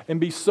and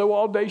be so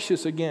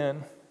audacious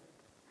again.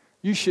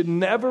 You should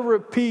never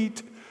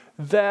repeat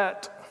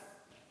that.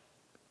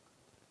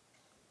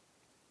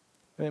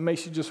 And it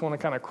makes you just want to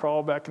kind of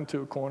crawl back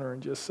into a corner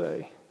and just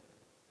say,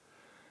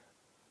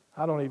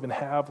 I don't even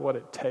have what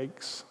it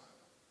takes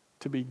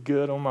to be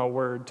good on my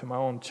word to my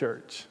own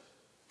church.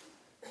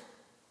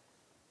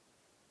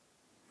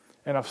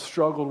 And I've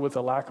struggled with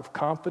a lack of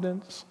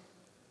confidence,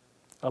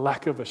 a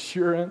lack of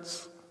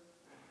assurance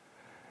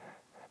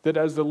that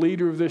as the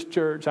leader of this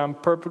church, I'm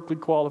perfectly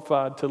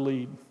qualified to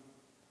lead.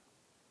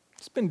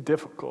 It's been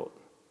difficult.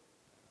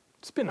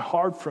 It's been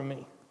hard for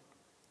me.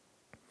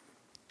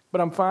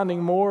 But I'm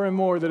finding more and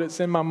more that it's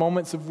in my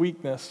moments of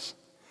weakness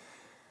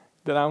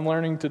that I'm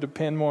learning to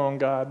depend more on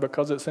God,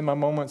 because it's in my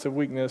moments of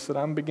weakness that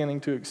I'm beginning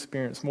to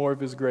experience more of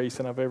His grace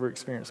than I've ever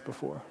experienced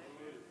before.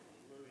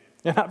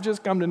 And I've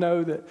just come to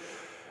know that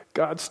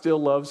God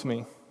still loves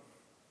me.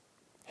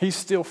 He's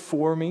still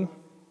for me.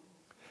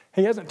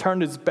 He hasn't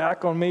turned His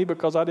back on me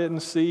because I didn't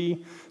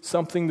see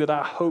something that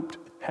I hoped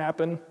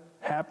happen.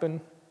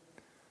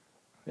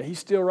 He's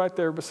still right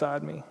there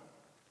beside me.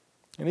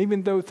 And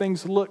even though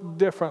things look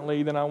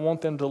differently than I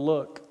want them to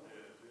look.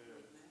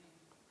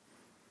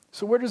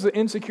 So where does the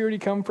insecurity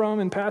come from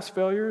in past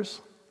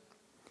failures?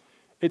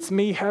 It's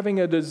me having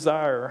a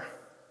desire.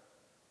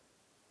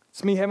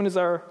 It's me having a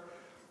desire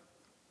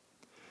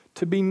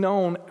to be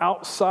known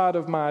outside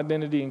of my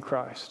identity in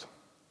Christ.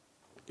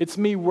 It's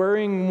me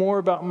worrying more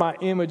about my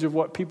image of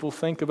what people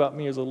think about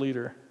me as a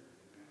leader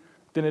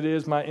than it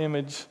is my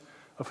image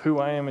of who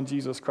I am in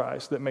Jesus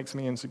Christ that makes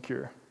me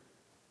insecure.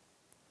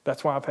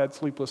 That's why I've had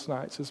sleepless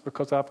nights. It's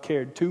because I've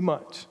cared too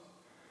much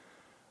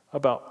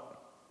about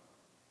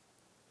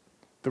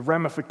the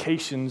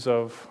ramifications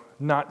of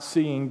not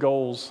seeing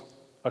goals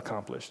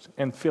accomplished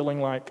and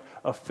feeling like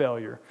a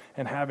failure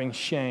and having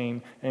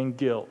shame and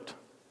guilt.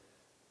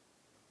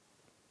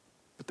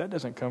 But that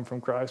doesn't come from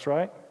Christ,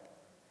 right?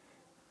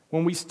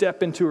 When we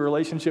step into a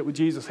relationship with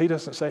Jesus, He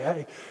doesn't say,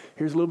 hey,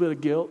 here's a little bit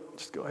of guilt.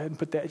 Just go ahead and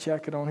put that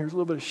jacket on. Here's a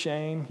little bit of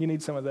shame. You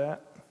need some of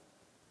that.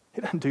 He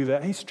doesn't do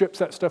that. He strips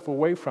that stuff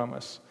away from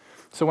us.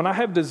 So when I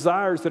have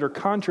desires that are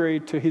contrary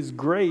to His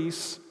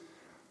grace,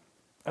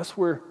 that's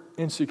where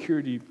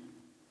insecurity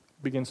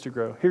begins to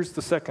grow. Here's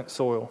the second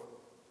soil.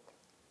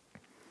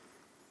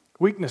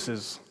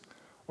 Weaknesses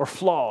or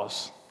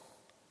flaws.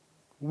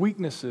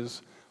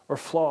 Weaknesses or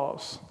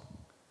flaws.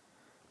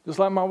 Just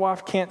like my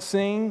wife can't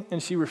sing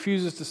and she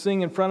refuses to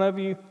sing in front of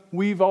you,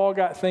 we've all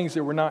got things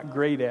that we're not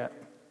great at,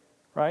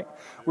 right?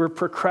 We're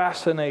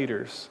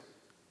procrastinators,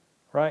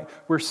 right?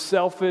 We're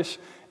selfish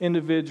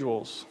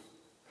individuals.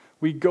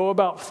 We go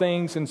about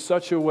things in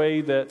such a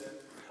way that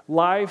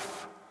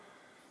life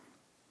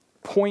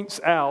points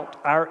out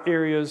our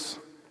areas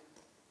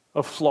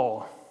of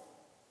flaw.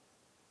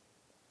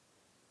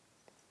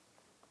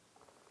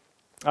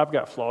 I've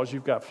got flaws,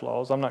 you've got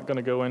flaws. I'm not going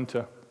to go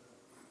into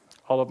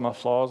all of my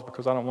flaws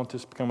because I don't want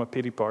this to become a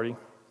pity party.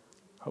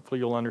 Hopefully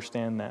you'll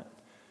understand that.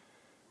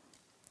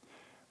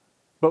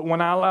 But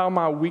when I allow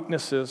my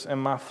weaknesses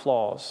and my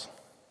flaws,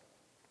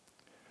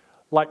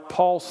 like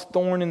Paul's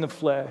thorn in the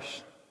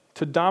flesh,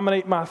 to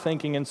dominate my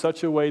thinking in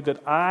such a way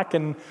that I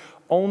can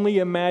only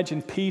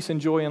imagine peace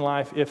and joy in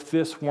life if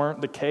this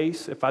weren't the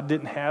case, if I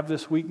didn't have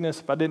this weakness,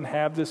 if I didn't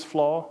have this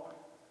flaw,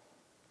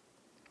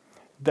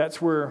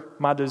 that's where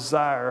my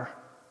desire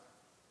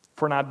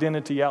for an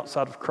identity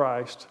outside of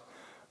Christ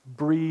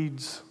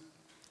breeds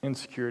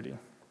insecurity.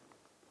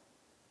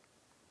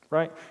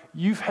 Right?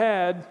 You've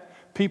had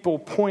people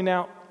point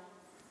out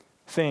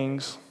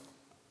things.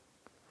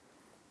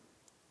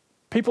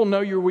 People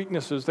know your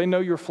weaknesses. They know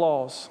your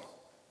flaws.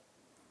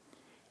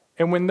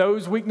 And when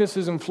those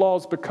weaknesses and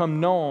flaws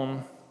become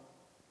known,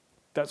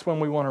 that's when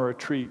we want to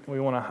retreat. We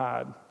want to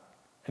hide.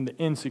 And the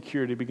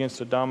insecurity begins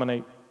to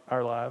dominate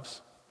our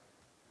lives.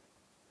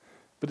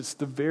 But it's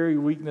the very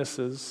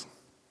weaknesses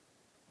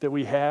that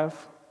we have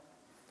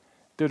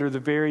that are the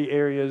very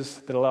areas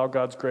that allow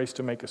God's grace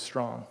to make us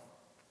strong.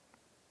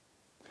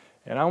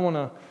 And I want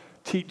to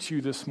teach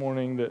you this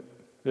morning that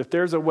if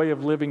there's a way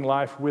of living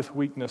life with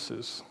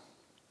weaknesses,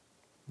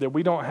 that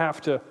we don't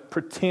have to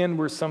pretend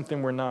we're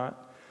something we're not,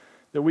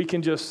 that we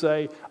can just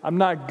say, I'm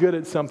not good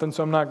at something,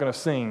 so I'm not going to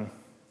sing.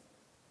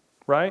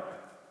 Right?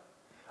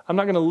 I'm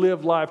not going to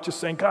live life just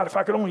saying, God, if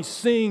I could only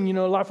sing,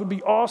 life would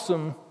be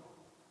awesome.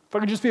 If I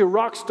could just be a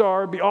rock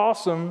star, it'd be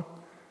awesome.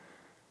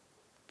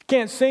 If you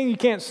can't sing, you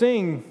can't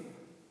sing.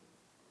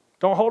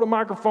 Don't hold a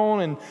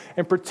microphone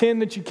and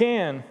pretend that you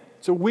can.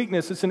 It's a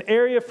weakness. It's an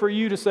area for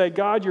you to say,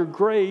 God, your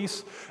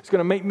grace is going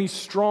to make me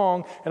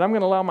strong, and I'm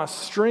going to allow my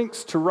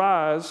strengths to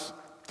rise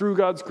through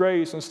God's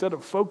grace instead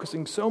of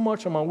focusing so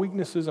much on my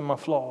weaknesses and my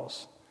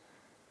flaws.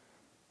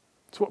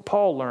 It's what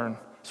Paul learned.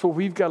 It's what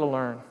we've got to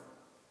learn.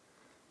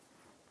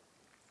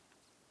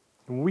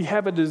 When we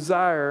have a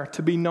desire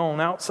to be known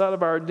outside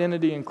of our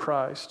identity in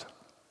Christ,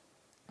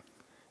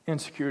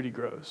 insecurity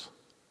grows.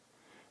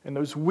 And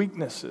those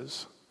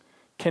weaknesses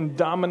can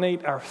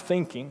dominate our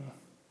thinking.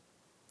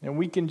 And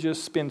we can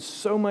just spend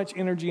so much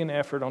energy and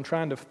effort on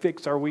trying to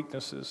fix our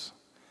weaknesses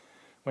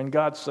when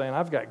God's saying,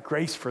 I've got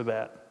grace for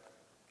that.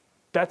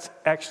 That's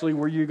actually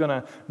where you're going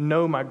to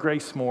know my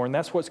grace more, and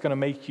that's what's going to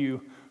make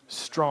you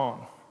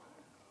strong.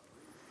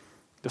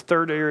 The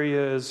third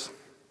area is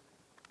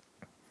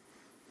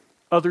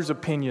others'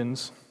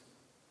 opinions.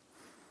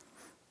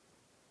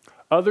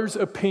 Others'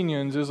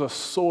 opinions is a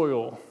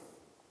soil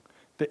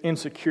that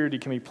insecurity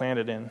can be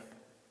planted in.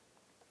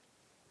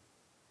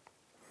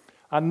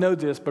 I know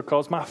this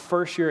because my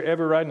first year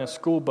ever riding a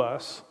school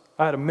bus,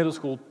 I had a middle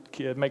school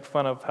kid make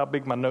fun of how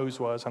big my nose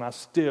was, and I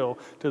still,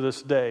 to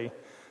this day,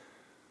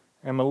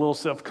 am a little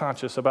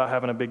self-conscious about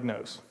having a big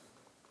nose.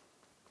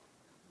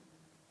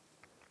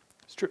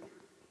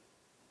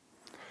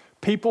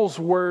 People's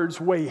words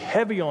weigh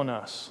heavy on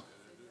us.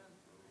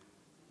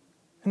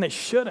 And they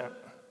shouldn't.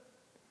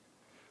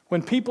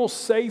 When people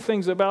say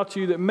things about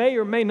you that may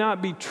or may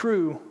not be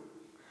true,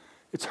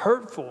 it's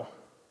hurtful.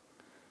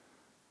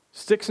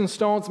 Sticks and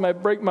stones may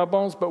break my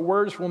bones, but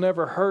words will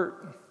never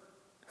hurt.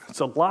 It's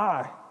a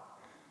lie.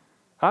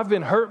 I've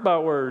been hurt by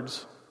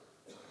words.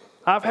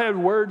 I've had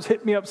words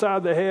hit me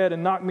upside the head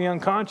and knock me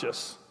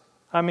unconscious.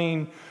 I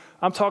mean,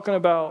 I'm talking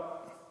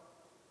about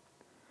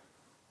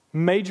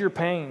major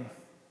pain.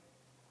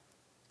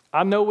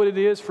 I know what it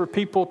is for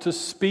people to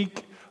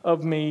speak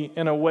of me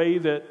in a way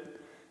that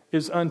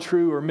is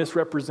untrue or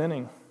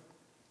misrepresenting.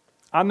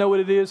 I know what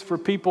it is for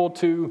people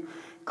to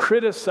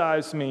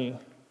criticize me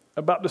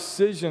about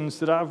decisions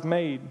that I've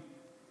made.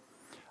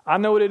 I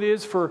know what it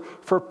is for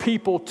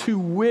people to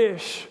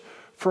wish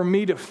for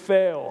me to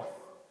fail.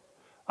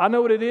 I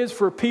know what it is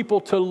for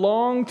people to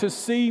long to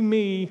see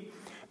me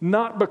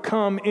not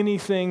become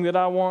anything that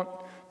I want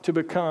to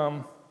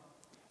become.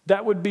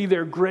 That would be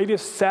their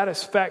greatest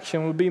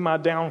satisfaction, would be my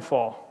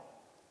downfall.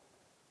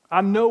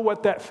 I know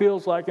what that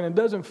feels like, and it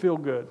doesn't feel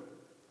good.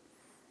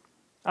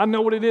 I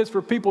know what it is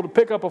for people to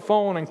pick up a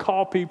phone and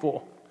call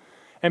people,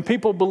 and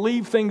people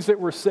believe things that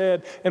were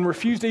said and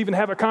refuse to even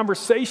have a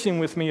conversation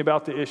with me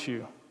about the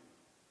issue,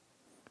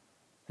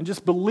 and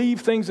just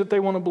believe things that they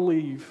want to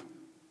believe.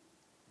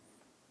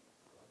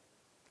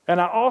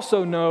 And I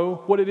also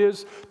know what it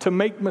is to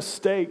make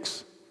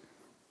mistakes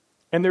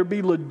and there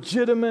be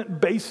legitimate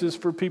basis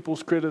for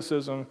people's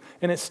criticism,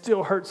 and it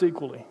still hurts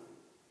equally.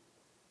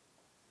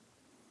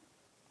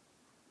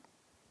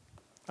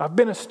 I've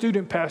been a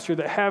student pastor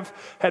that have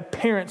had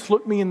parents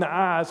look me in the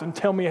eyes and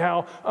tell me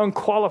how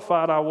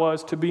unqualified I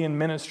was to be in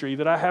ministry,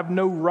 that I have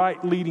no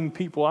right leading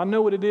people. I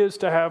know what it is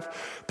to have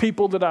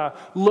people that I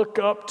look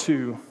up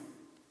to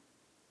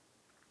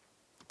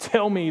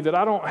tell me that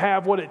I don't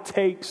have what it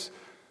takes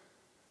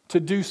to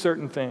do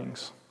certain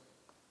things.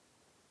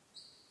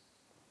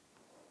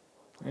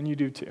 And you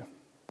do too.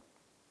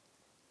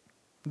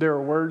 There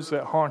are words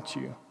that haunt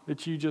you,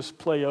 that you just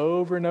play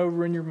over and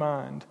over in your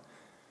mind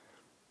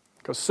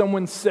because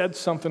someone said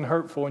something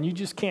hurtful and you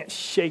just can't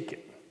shake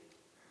it.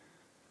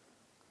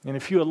 And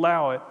if you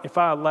allow it, if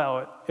I allow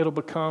it, it'll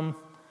become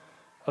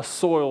a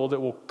soil that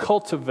will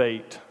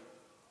cultivate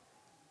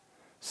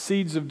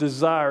seeds of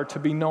desire to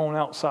be known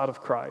outside of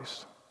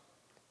Christ.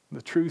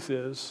 The truth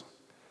is,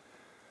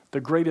 the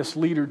greatest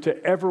leader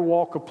to ever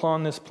walk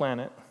upon this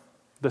planet,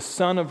 the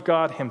Son of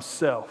God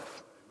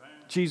himself,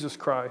 Jesus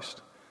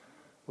Christ,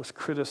 was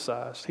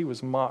criticized. He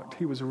was mocked.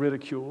 He was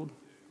ridiculed.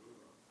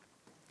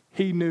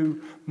 He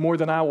knew more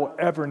than I will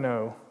ever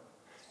know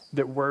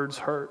that words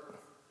hurt.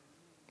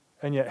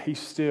 And yet he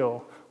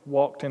still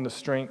walked in the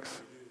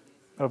strength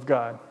of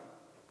God.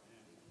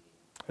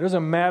 It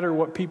doesn't matter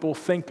what people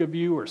think of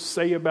you or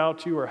say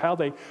about you or how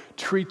they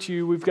treat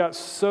you. We've got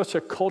such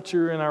a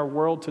culture in our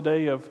world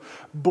today of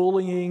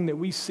bullying that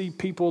we see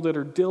people that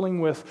are dealing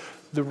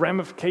with the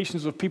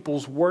ramifications of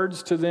people's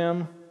words to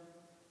them.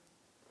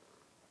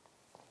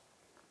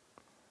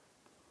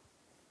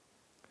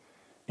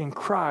 In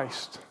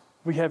Christ,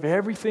 we have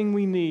everything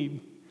we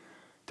need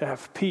to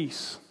have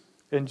peace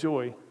and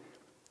joy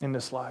in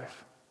this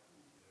life.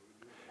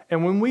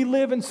 And when we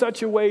live in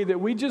such a way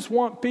that we just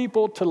want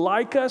people to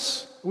like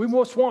us, we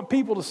just want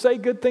people to say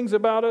good things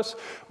about us,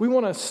 we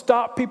want to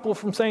stop people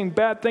from saying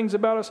bad things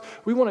about us,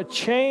 we want to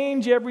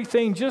change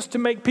everything just to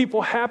make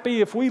people happy.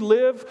 If we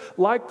live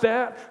like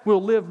that,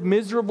 we'll live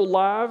miserable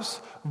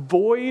lives,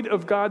 void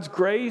of God's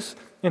grace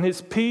and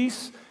his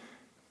peace,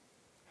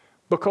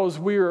 because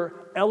we're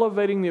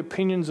elevating the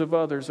opinions of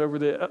others over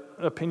the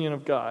opinion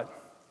of God.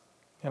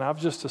 And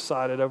I've just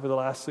decided over the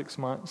last 6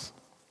 months,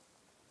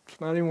 it's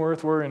not even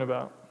worth worrying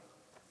about.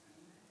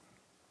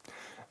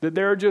 That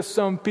there are just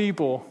some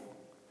people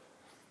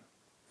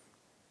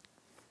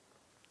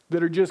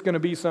that are just going to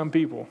be some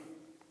people.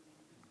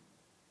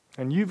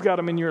 And you've got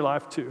them in your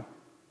life too.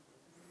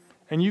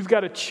 And you've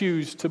got to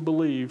choose to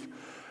believe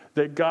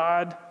that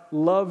God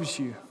loves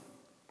you.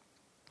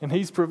 And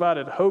he's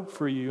provided hope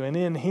for you. And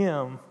in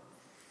him,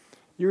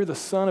 you're the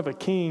son of a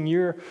king.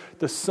 You're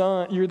the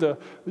son, you're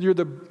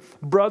the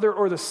brother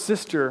or the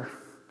sister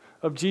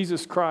of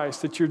Jesus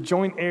Christ. That you're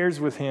joint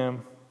heirs with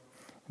him.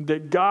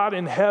 That God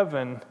in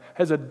heaven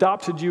has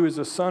adopted you as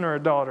a son or a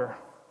daughter.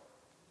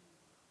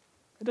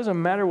 It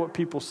doesn't matter what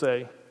people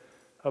say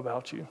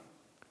about you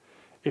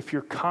if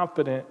you're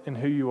confident in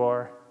who you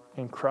are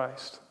in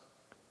Christ.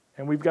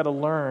 And we've got to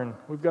learn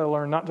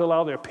not to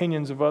allow the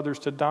opinions of others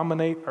to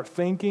dominate our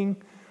thinking,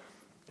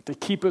 to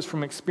keep us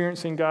from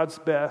experiencing God's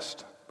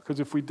best,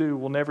 because if we do,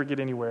 we'll never get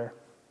anywhere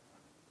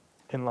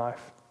in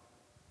life.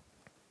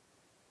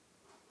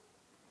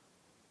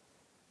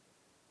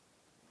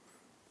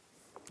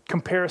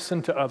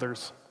 Comparison to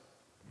others.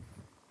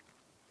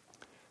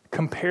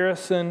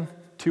 Comparison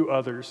to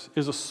others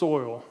is a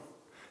soil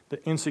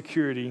that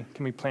insecurity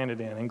can be planted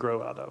in and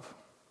grow out of.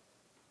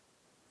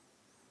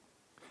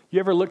 You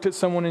ever looked at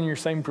someone in your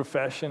same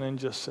profession and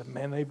just said,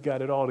 man, they've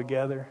got it all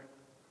together.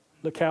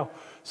 Look how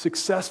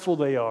successful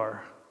they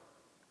are.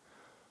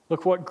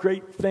 Look what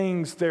great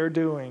things they're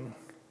doing.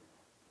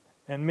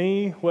 And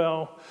me,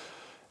 well,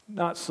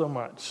 not so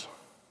much.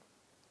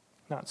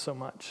 Not so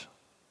much.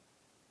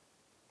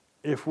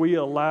 If we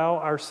allow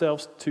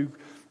ourselves to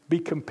be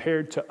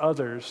compared to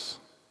others,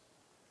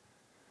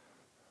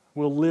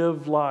 we'll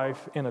live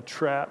life in a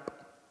trap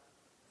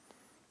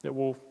that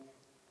it'll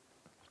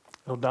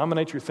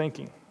dominate your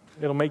thinking.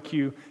 It'll make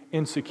you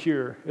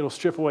insecure. It'll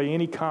strip away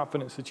any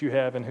confidence that you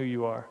have in who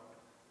you are.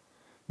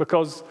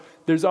 Because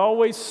there's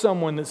always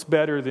someone that's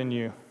better than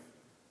you,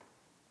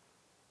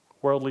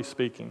 worldly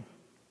speaking.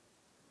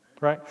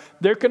 Right?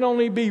 There can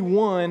only be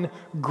one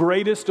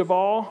greatest of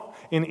all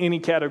in any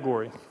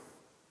category.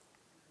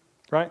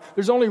 Right?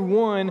 There's only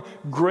one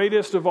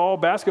greatest of all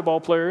basketball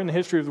player in the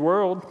history of the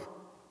world.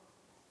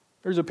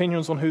 There's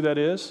opinions on who that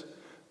is.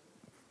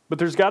 But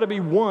there's got to be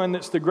one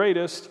that's the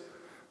greatest.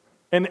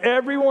 And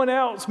everyone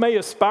else may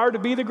aspire to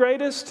be the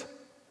greatest.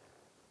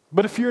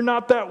 But if you're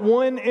not that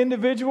one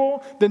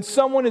individual, then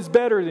someone is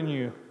better than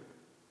you.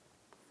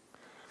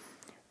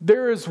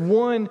 There is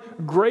one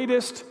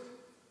greatest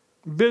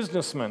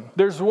businessman.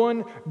 There's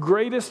one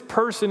greatest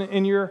person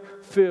in your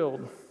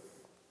field.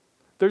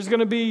 There's going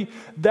to be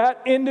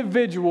that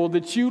individual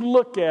that you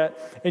look at,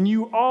 and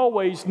you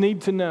always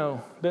need to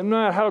know that no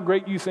matter how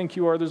great you think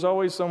you are, there's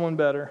always someone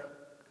better.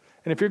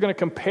 And if you're going to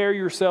compare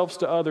yourselves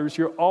to others,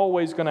 you're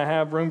always going to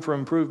have room for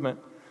improvement.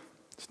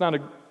 It's not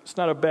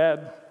a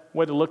bad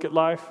way to look at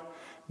life,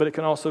 but it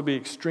can also be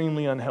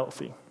extremely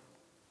unhealthy.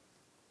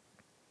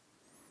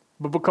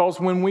 But because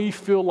when we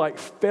feel like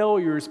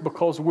failures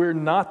because we're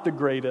not the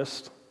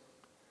greatest,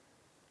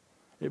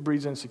 it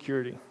breeds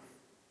insecurity.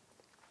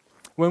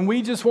 When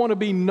we just want to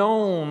be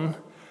known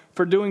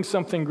for doing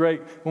something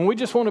great, when we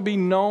just want to be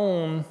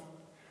known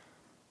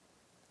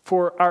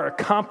for our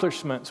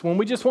accomplishments, when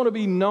we just want to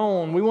be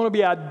known, we want to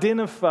be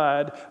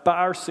identified by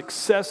our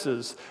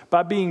successes,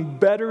 by being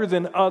better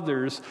than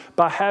others,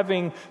 by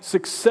having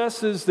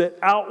successes that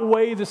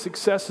outweigh the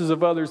successes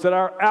of others, that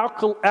our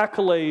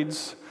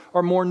accolades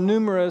are more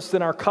numerous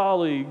than our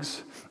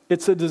colleagues.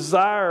 It's a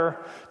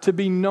desire to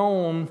be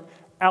known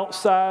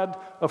outside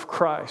of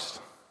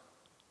Christ.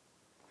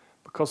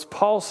 Because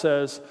Paul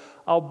says,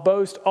 I'll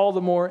boast all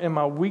the more in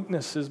my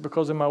weaknesses,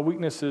 because in my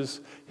weaknesses,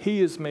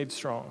 he is made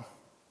strong.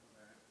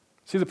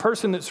 See, the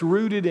person that's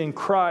rooted in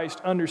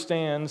Christ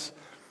understands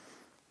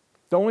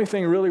the only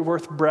thing really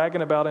worth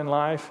bragging about in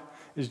life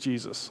is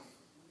Jesus.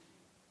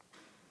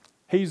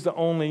 He's the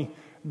only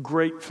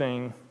great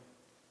thing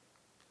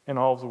in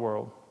all of the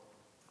world.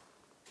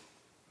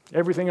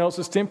 Everything else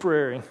is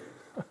temporary,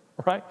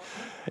 right?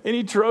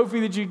 Any trophy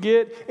that you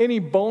get, any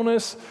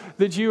bonus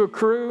that you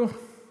accrue,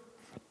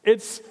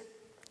 it's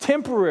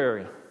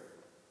temporary.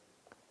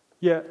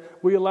 Yet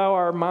we allow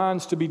our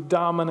minds to be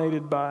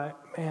dominated by,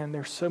 man,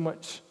 they're so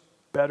much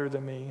better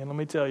than me. And let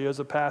me tell you, as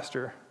a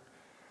pastor,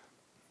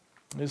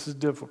 this is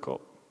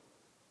difficult.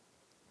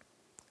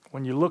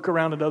 When you look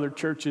around at other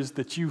churches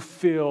that you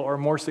feel are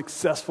more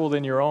successful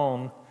than your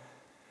own,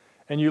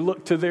 and you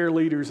look to their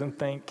leaders and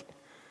think,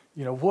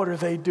 what are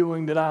they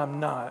doing that I'm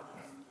not?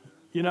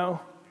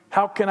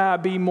 How can I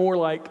be more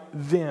like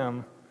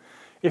them?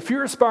 If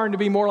you're aspiring to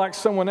be more like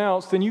someone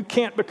else, then you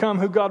can't become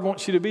who God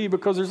wants you to be,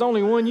 because there's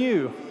only one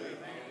you.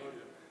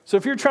 So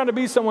if you're trying to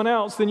be someone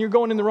else, then you're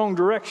going in the wrong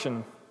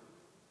direction.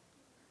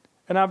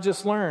 And I've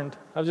just learned.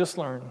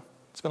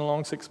 It's been a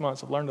long 6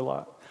 months. I've learned a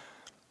lot.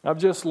 I've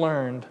just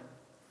learned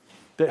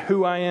that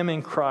who I am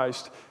in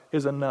Christ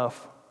is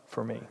enough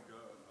for me.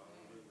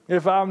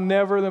 If I'm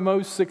never the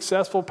most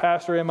successful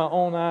pastor in my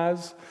own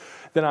eyes,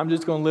 then I'm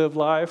just going to live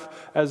life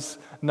as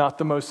not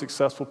the most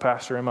successful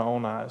pastor in my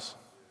own eyes.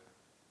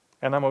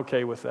 And I'm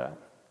okay with that.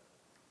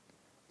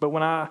 But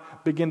when I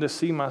begin to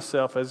see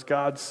myself as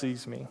God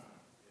sees me,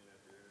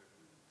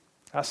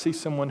 I see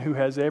someone who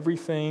has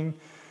everything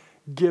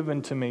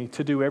given to me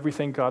to do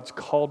everything God's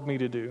called me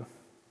to do.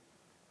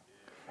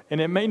 And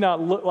it may not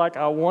look like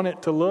I want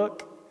it to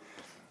look,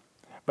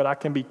 but I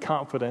can be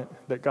confident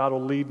that God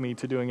will lead me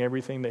to doing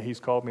everything that He's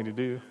called me to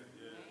do,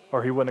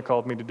 or He wouldn't have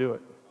called me to do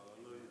it.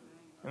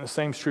 And the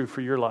same's true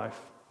for your life.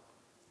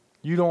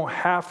 You don't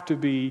have to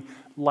be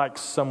like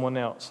someone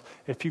else.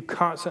 If you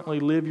constantly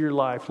live your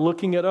life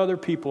looking at other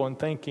people and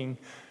thinking,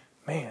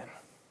 man,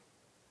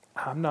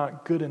 I'm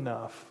not good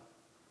enough.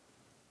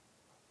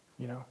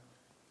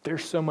 They're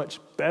so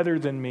much better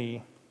than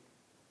me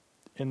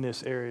in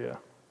this area.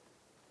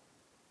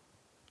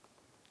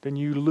 Then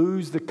you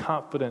lose the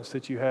confidence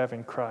that you have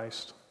in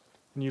Christ.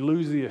 And you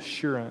lose the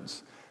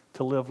assurance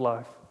to live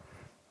life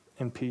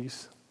in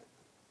peace.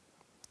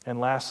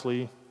 And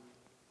lastly,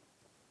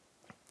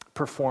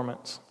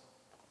 performance.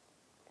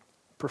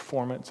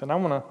 And I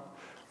want to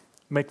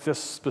make this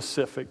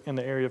specific in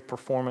the area of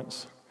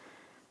performance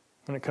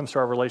when it comes to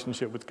our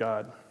relationship with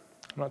God.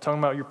 I'm not talking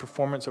about your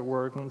performance at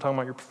work. I'm not talking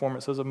about your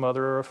performance as a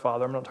mother or a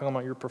father. I'm not talking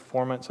about your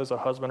performance as a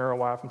husband or a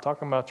wife. I'm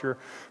talking about your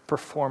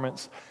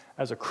performance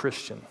as a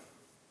Christian.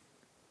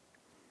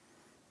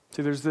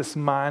 See, there's this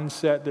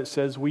mindset that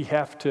says we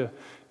have to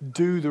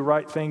do the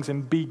right things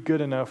and be good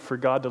enough for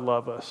God to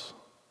love us.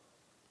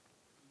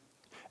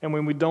 and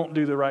when we don't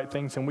do the right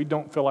things and we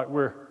don't feel like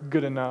we're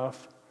good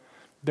enough,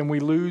 then we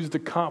lose the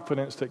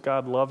confidence that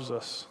God loves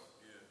us.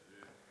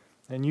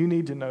 And you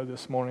need to know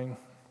this morning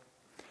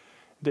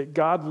that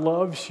God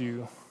loves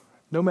you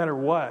no matter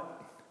what.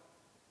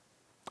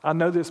 I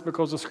know this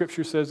because the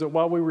scripture says that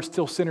while we were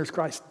still sinners,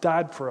 Christ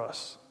died for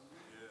us.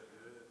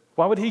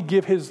 Why would he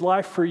give his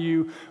life for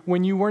you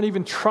when you weren't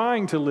even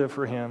trying to live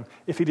for him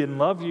if he didn't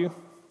love you?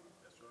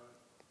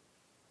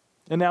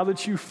 And now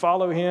that you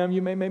follow him,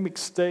 you may make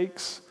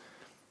mistakes.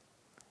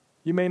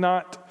 You may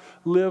not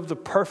live the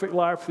perfect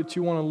life that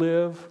you want to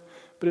live,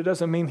 but it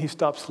doesn't mean he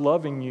stops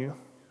loving you.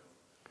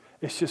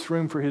 It's just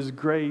room for his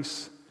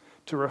grace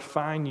to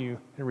refine you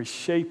and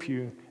reshape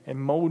you and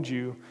mold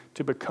you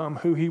to become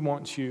who he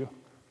wants you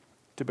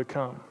to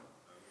become.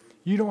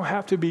 You don't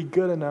have to be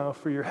good enough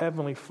for your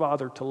Heavenly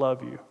Father to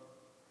love you.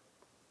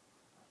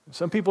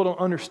 Some people don't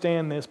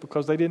understand this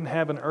because they didn't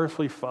have an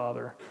earthly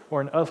father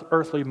or an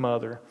earthly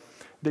mother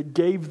that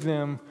gave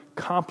them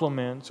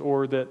compliments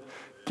or that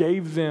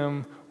gave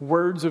them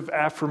words of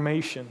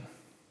affirmation.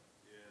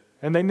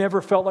 And they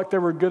never felt like they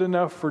were good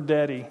enough for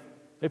daddy.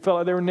 They felt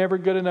like they were never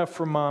good enough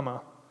for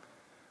mama.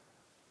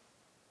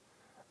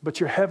 But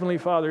your Heavenly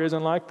Father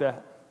isn't like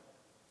that.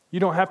 You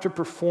don't have to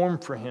perform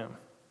for him.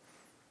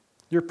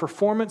 Your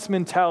performance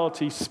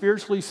mentality,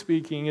 spiritually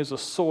speaking, is a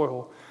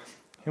soil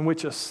in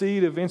which a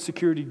seed of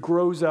insecurity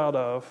grows out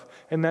of,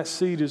 and that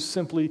seed is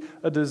simply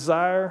a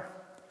desire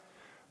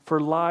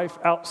for life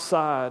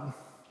outside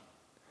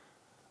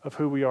of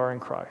who we are in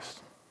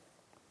Christ.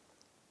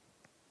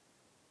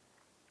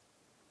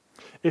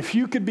 If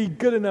you could be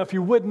good enough,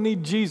 you wouldn't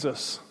need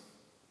Jesus.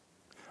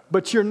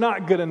 But you're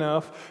not good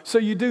enough, so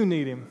you do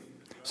need him.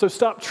 So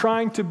stop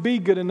trying to be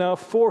good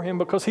enough for him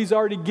because he's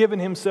already given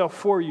himself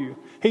for you.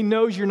 He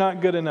knows you're not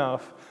good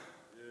enough.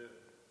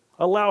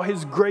 Allow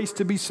his grace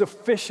to be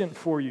sufficient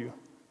for you.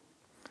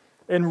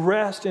 And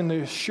rest in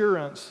the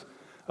assurance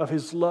of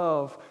his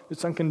love.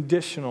 It's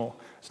unconditional.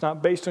 It's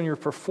not based on your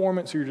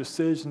performance or your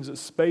decisions.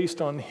 It's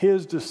based on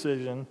his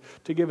decision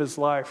to give his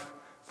life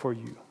for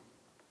you.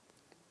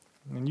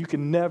 And you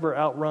can never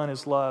outrun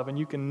his love, and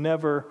you can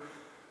never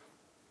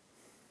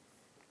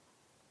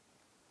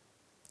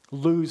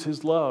lose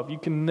his love. You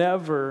can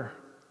never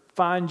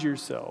find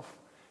yourself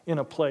in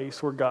a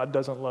place where God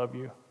doesn't love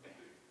you.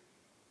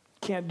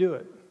 Can't do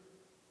it.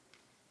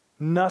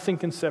 Nothing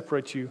can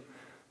separate you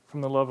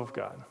from the love of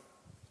God.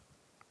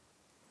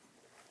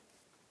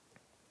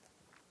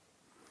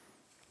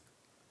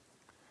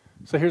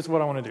 So here's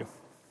what I want to do.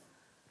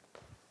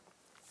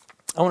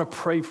 I want to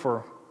pray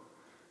for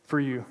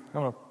you. I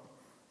want to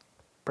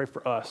pray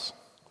for us.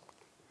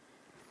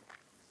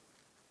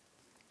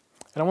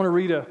 And I want to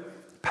read a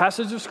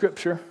passage of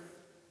Scripture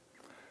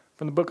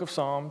from the book of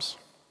Psalms.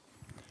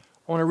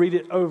 I want to read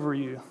it over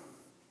you.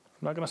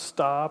 I'm not going to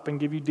stop and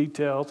give you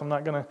details. I'm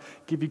not going to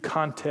give you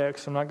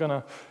context. I'm not going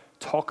to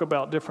talk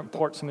about different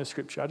parts in the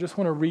Scripture. I just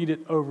want to read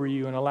it over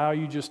you and allow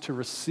you just to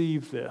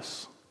receive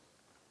this.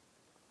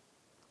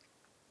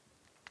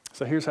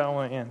 So here's how I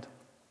want to end.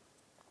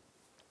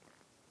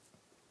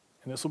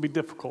 And this will be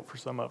difficult for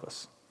some of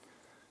us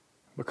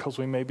because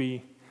we may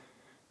be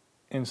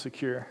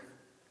insecure.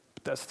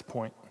 But that's the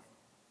point.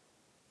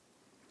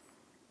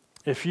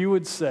 If you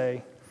would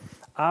say,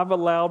 I've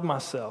allowed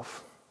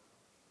myself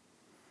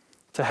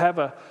to have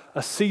a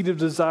seed of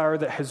desire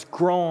that has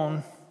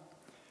grown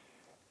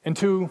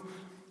into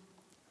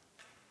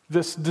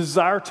this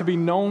desire to be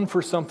known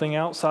for something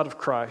outside of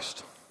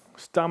Christ.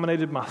 It's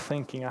dominated my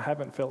thinking. I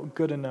haven't felt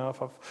good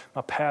enough.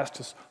 My past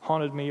has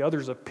haunted me.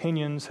 Others'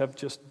 opinions have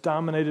just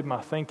dominated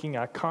my thinking.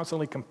 I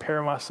constantly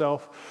compare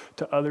myself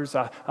to others.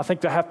 I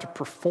think I have to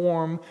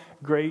perform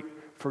great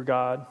for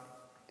God.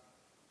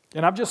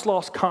 And I've just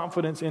lost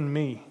confidence in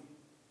me.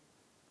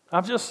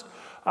 I've just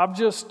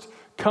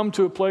come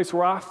to a place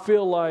where I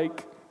feel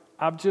like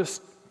I've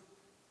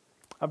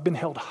been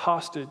held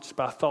hostage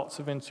by thoughts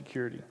of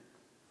insecurity.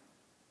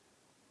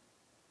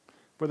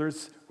 Whether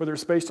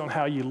it's based on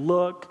how you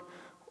look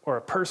or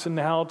a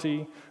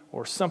personality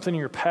or something in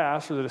your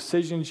past or the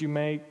decisions you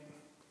make,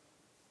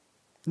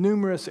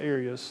 numerous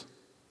areas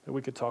that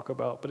we could talk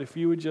about. But if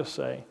you would just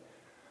say,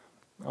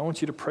 I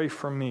want you to pray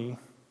for me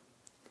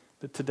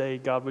that today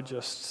God would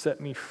just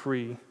set me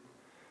free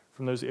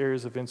from those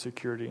areas of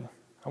insecurity.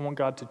 I want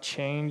God to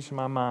change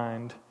my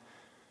mind,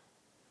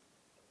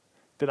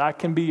 that I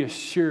can be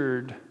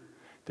assured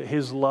that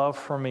his love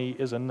for me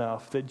is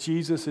enough, that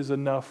Jesus is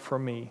enough for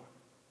me.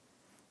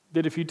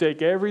 That if you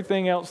take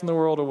everything else in the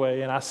world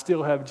away and I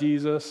still have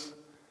Jesus,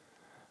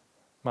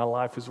 my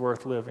life is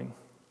worth living.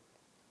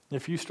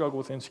 If you struggle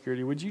with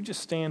insecurity, would you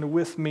just stand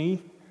with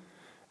me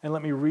and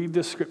let me read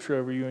this scripture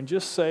over you and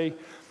just say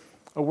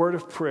a word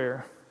of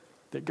prayer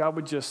that God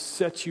would just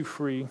set you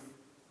free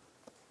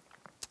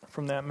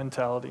from that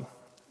mentality.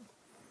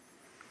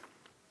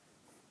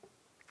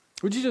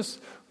 Would you just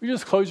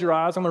close your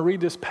eyes? I'm going to read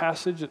this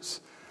passage.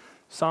 It's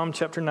Psalm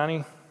chapter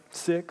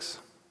 96.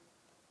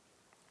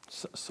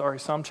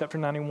 Psalm chapter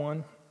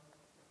 91.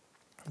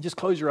 Just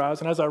close your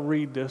eyes, and as I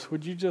read this,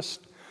 would you just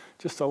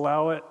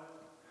allow it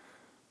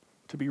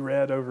to be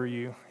read over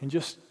you. And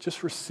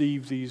just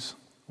receive these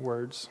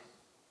words.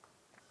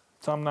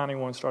 Psalm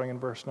 91, starting in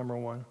verse number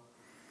 1.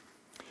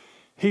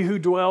 He who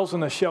dwells in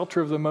the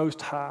shelter of the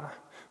Most High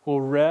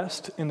will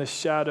rest in the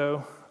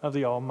shadow of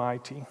the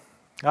Almighty.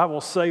 I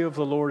will say of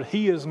the Lord,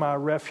 He is my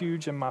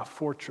refuge and my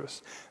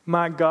fortress,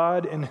 my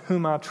God in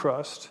whom I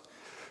trust.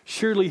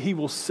 Surely He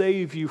will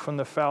save you from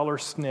the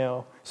fowler's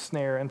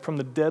snare and from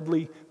the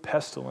deadly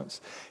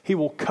pestilence. He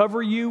will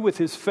cover you with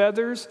His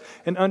feathers,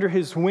 and under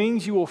His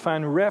wings you will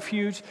find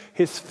refuge.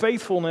 His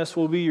faithfulness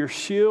will be your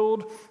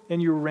shield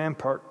and your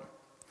rampart.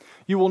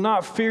 You will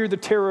not fear the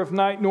terror of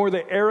night, nor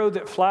the arrow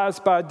that flies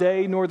by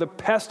day, nor the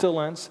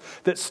pestilence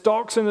that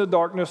stalks in the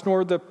darkness,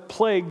 nor the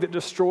plague that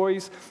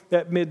destroys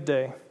at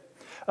midday.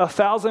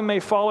 1,000 may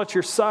fall at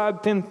your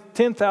side,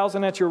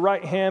 10,000 at your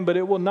right hand, but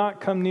it will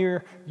not come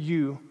near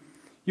you.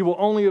 You will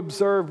only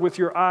observe with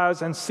your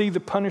eyes and see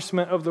the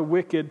punishment of the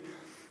wicked.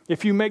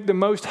 If you make the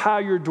Most High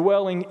your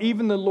dwelling,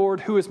 even the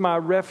Lord who is my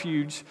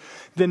refuge,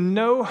 then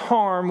no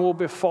harm will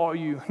befall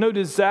you. No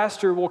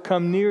disaster will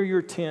come near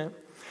your tent.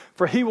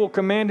 For He will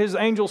command His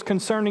angels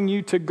concerning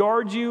you to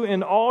guard you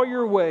in all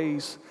your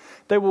ways.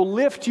 They will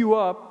lift you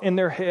up in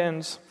their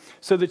hands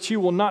so that you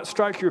will not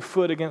strike your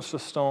foot against a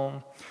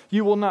stone.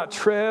 You will not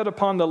tread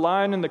upon the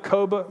lion and the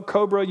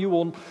cobra. You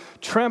will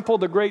trample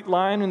the great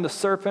lion and the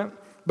serpent.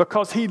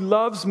 Because He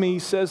loves me,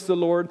 says the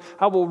Lord,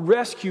 I will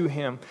rescue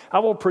him. I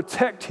will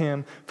protect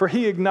him, for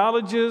he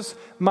acknowledges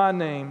my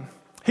name.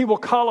 He will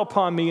call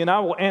upon me, and I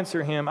will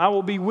answer him. I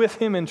will be with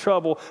him in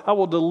trouble. I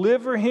will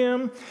deliver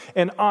him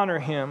and honor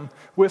him.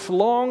 With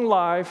long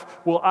life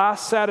will I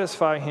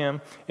satisfy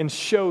him and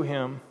show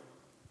him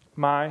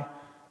my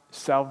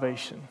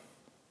salvation.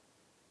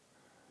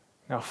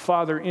 Now,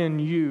 Father, in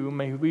you,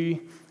 may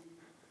we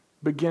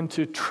begin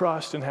to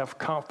trust and have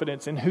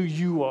confidence in who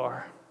you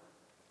are.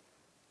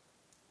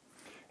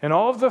 And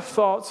all of the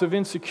thoughts of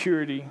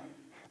insecurity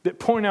that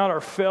point out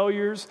our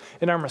failures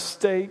and our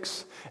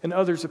mistakes and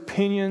others'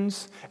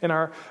 opinions and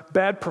our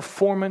bad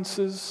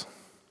performances,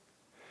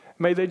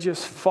 may they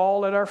just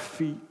fall at our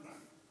feet.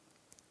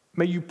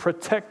 May you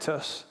protect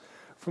us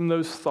from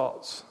those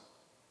thoughts.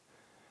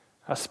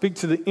 I speak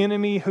to the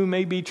enemy who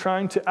may be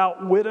trying to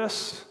outwit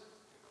us,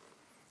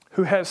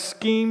 who has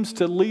schemes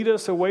to lead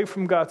us away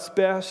from God's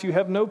best. You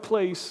have no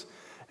place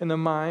in the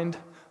mind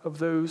of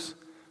those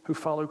who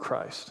follow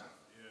Christ.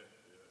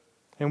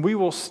 And we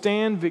will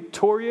stand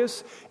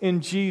victorious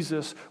in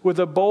Jesus with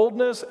a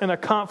boldness and a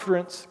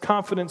confidence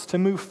to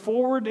move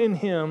forward in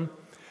Him,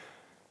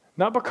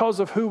 not because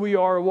of who we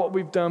are or what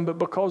we've done, but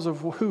because of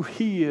who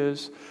He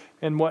is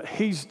and what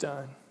He's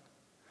done.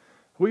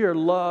 We are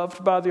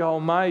loved by the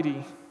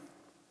Almighty.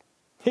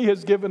 He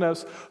has given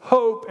us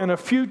hope and a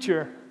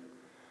future.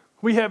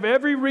 We have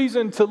every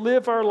reason to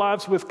live our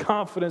lives with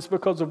confidence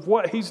because of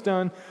what He's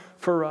done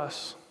for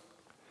us.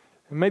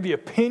 And may the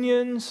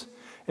opinions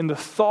and the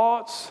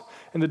thoughts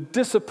and the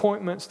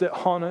disappointments that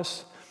haunt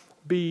us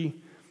be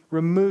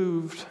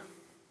removed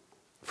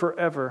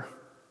forever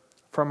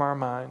from our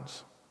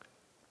minds.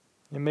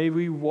 And may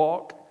we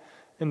walk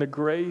in the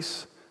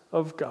grace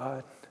of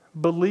God,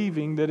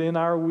 believing that in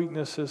our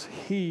weaknesses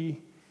He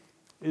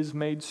is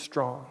made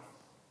strong.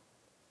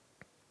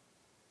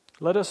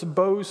 Let us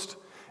boast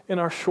in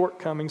our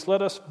shortcomings.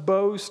 Let us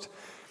boast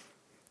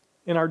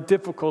in our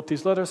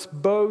difficulties. Let us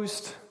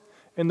boast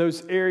in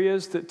those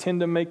areas that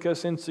tend to make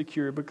us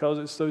insecure, because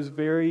it's those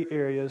very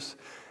areas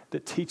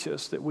that teach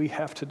us that we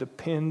have to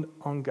depend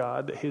on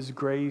God, that His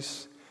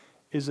grace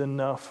is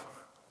enough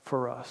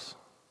for us.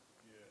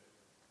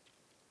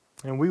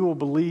 And we will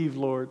believe,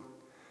 Lord,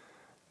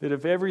 that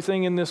if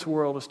everything in this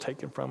world is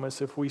taken from us,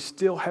 if we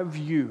still have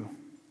You,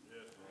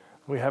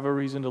 we have a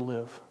reason to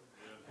live,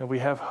 and we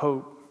have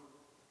hope,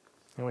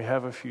 and we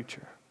have a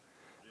future.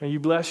 May You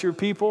bless Your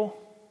people.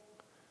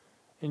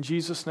 In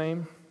Jesus'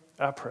 name,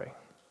 I pray.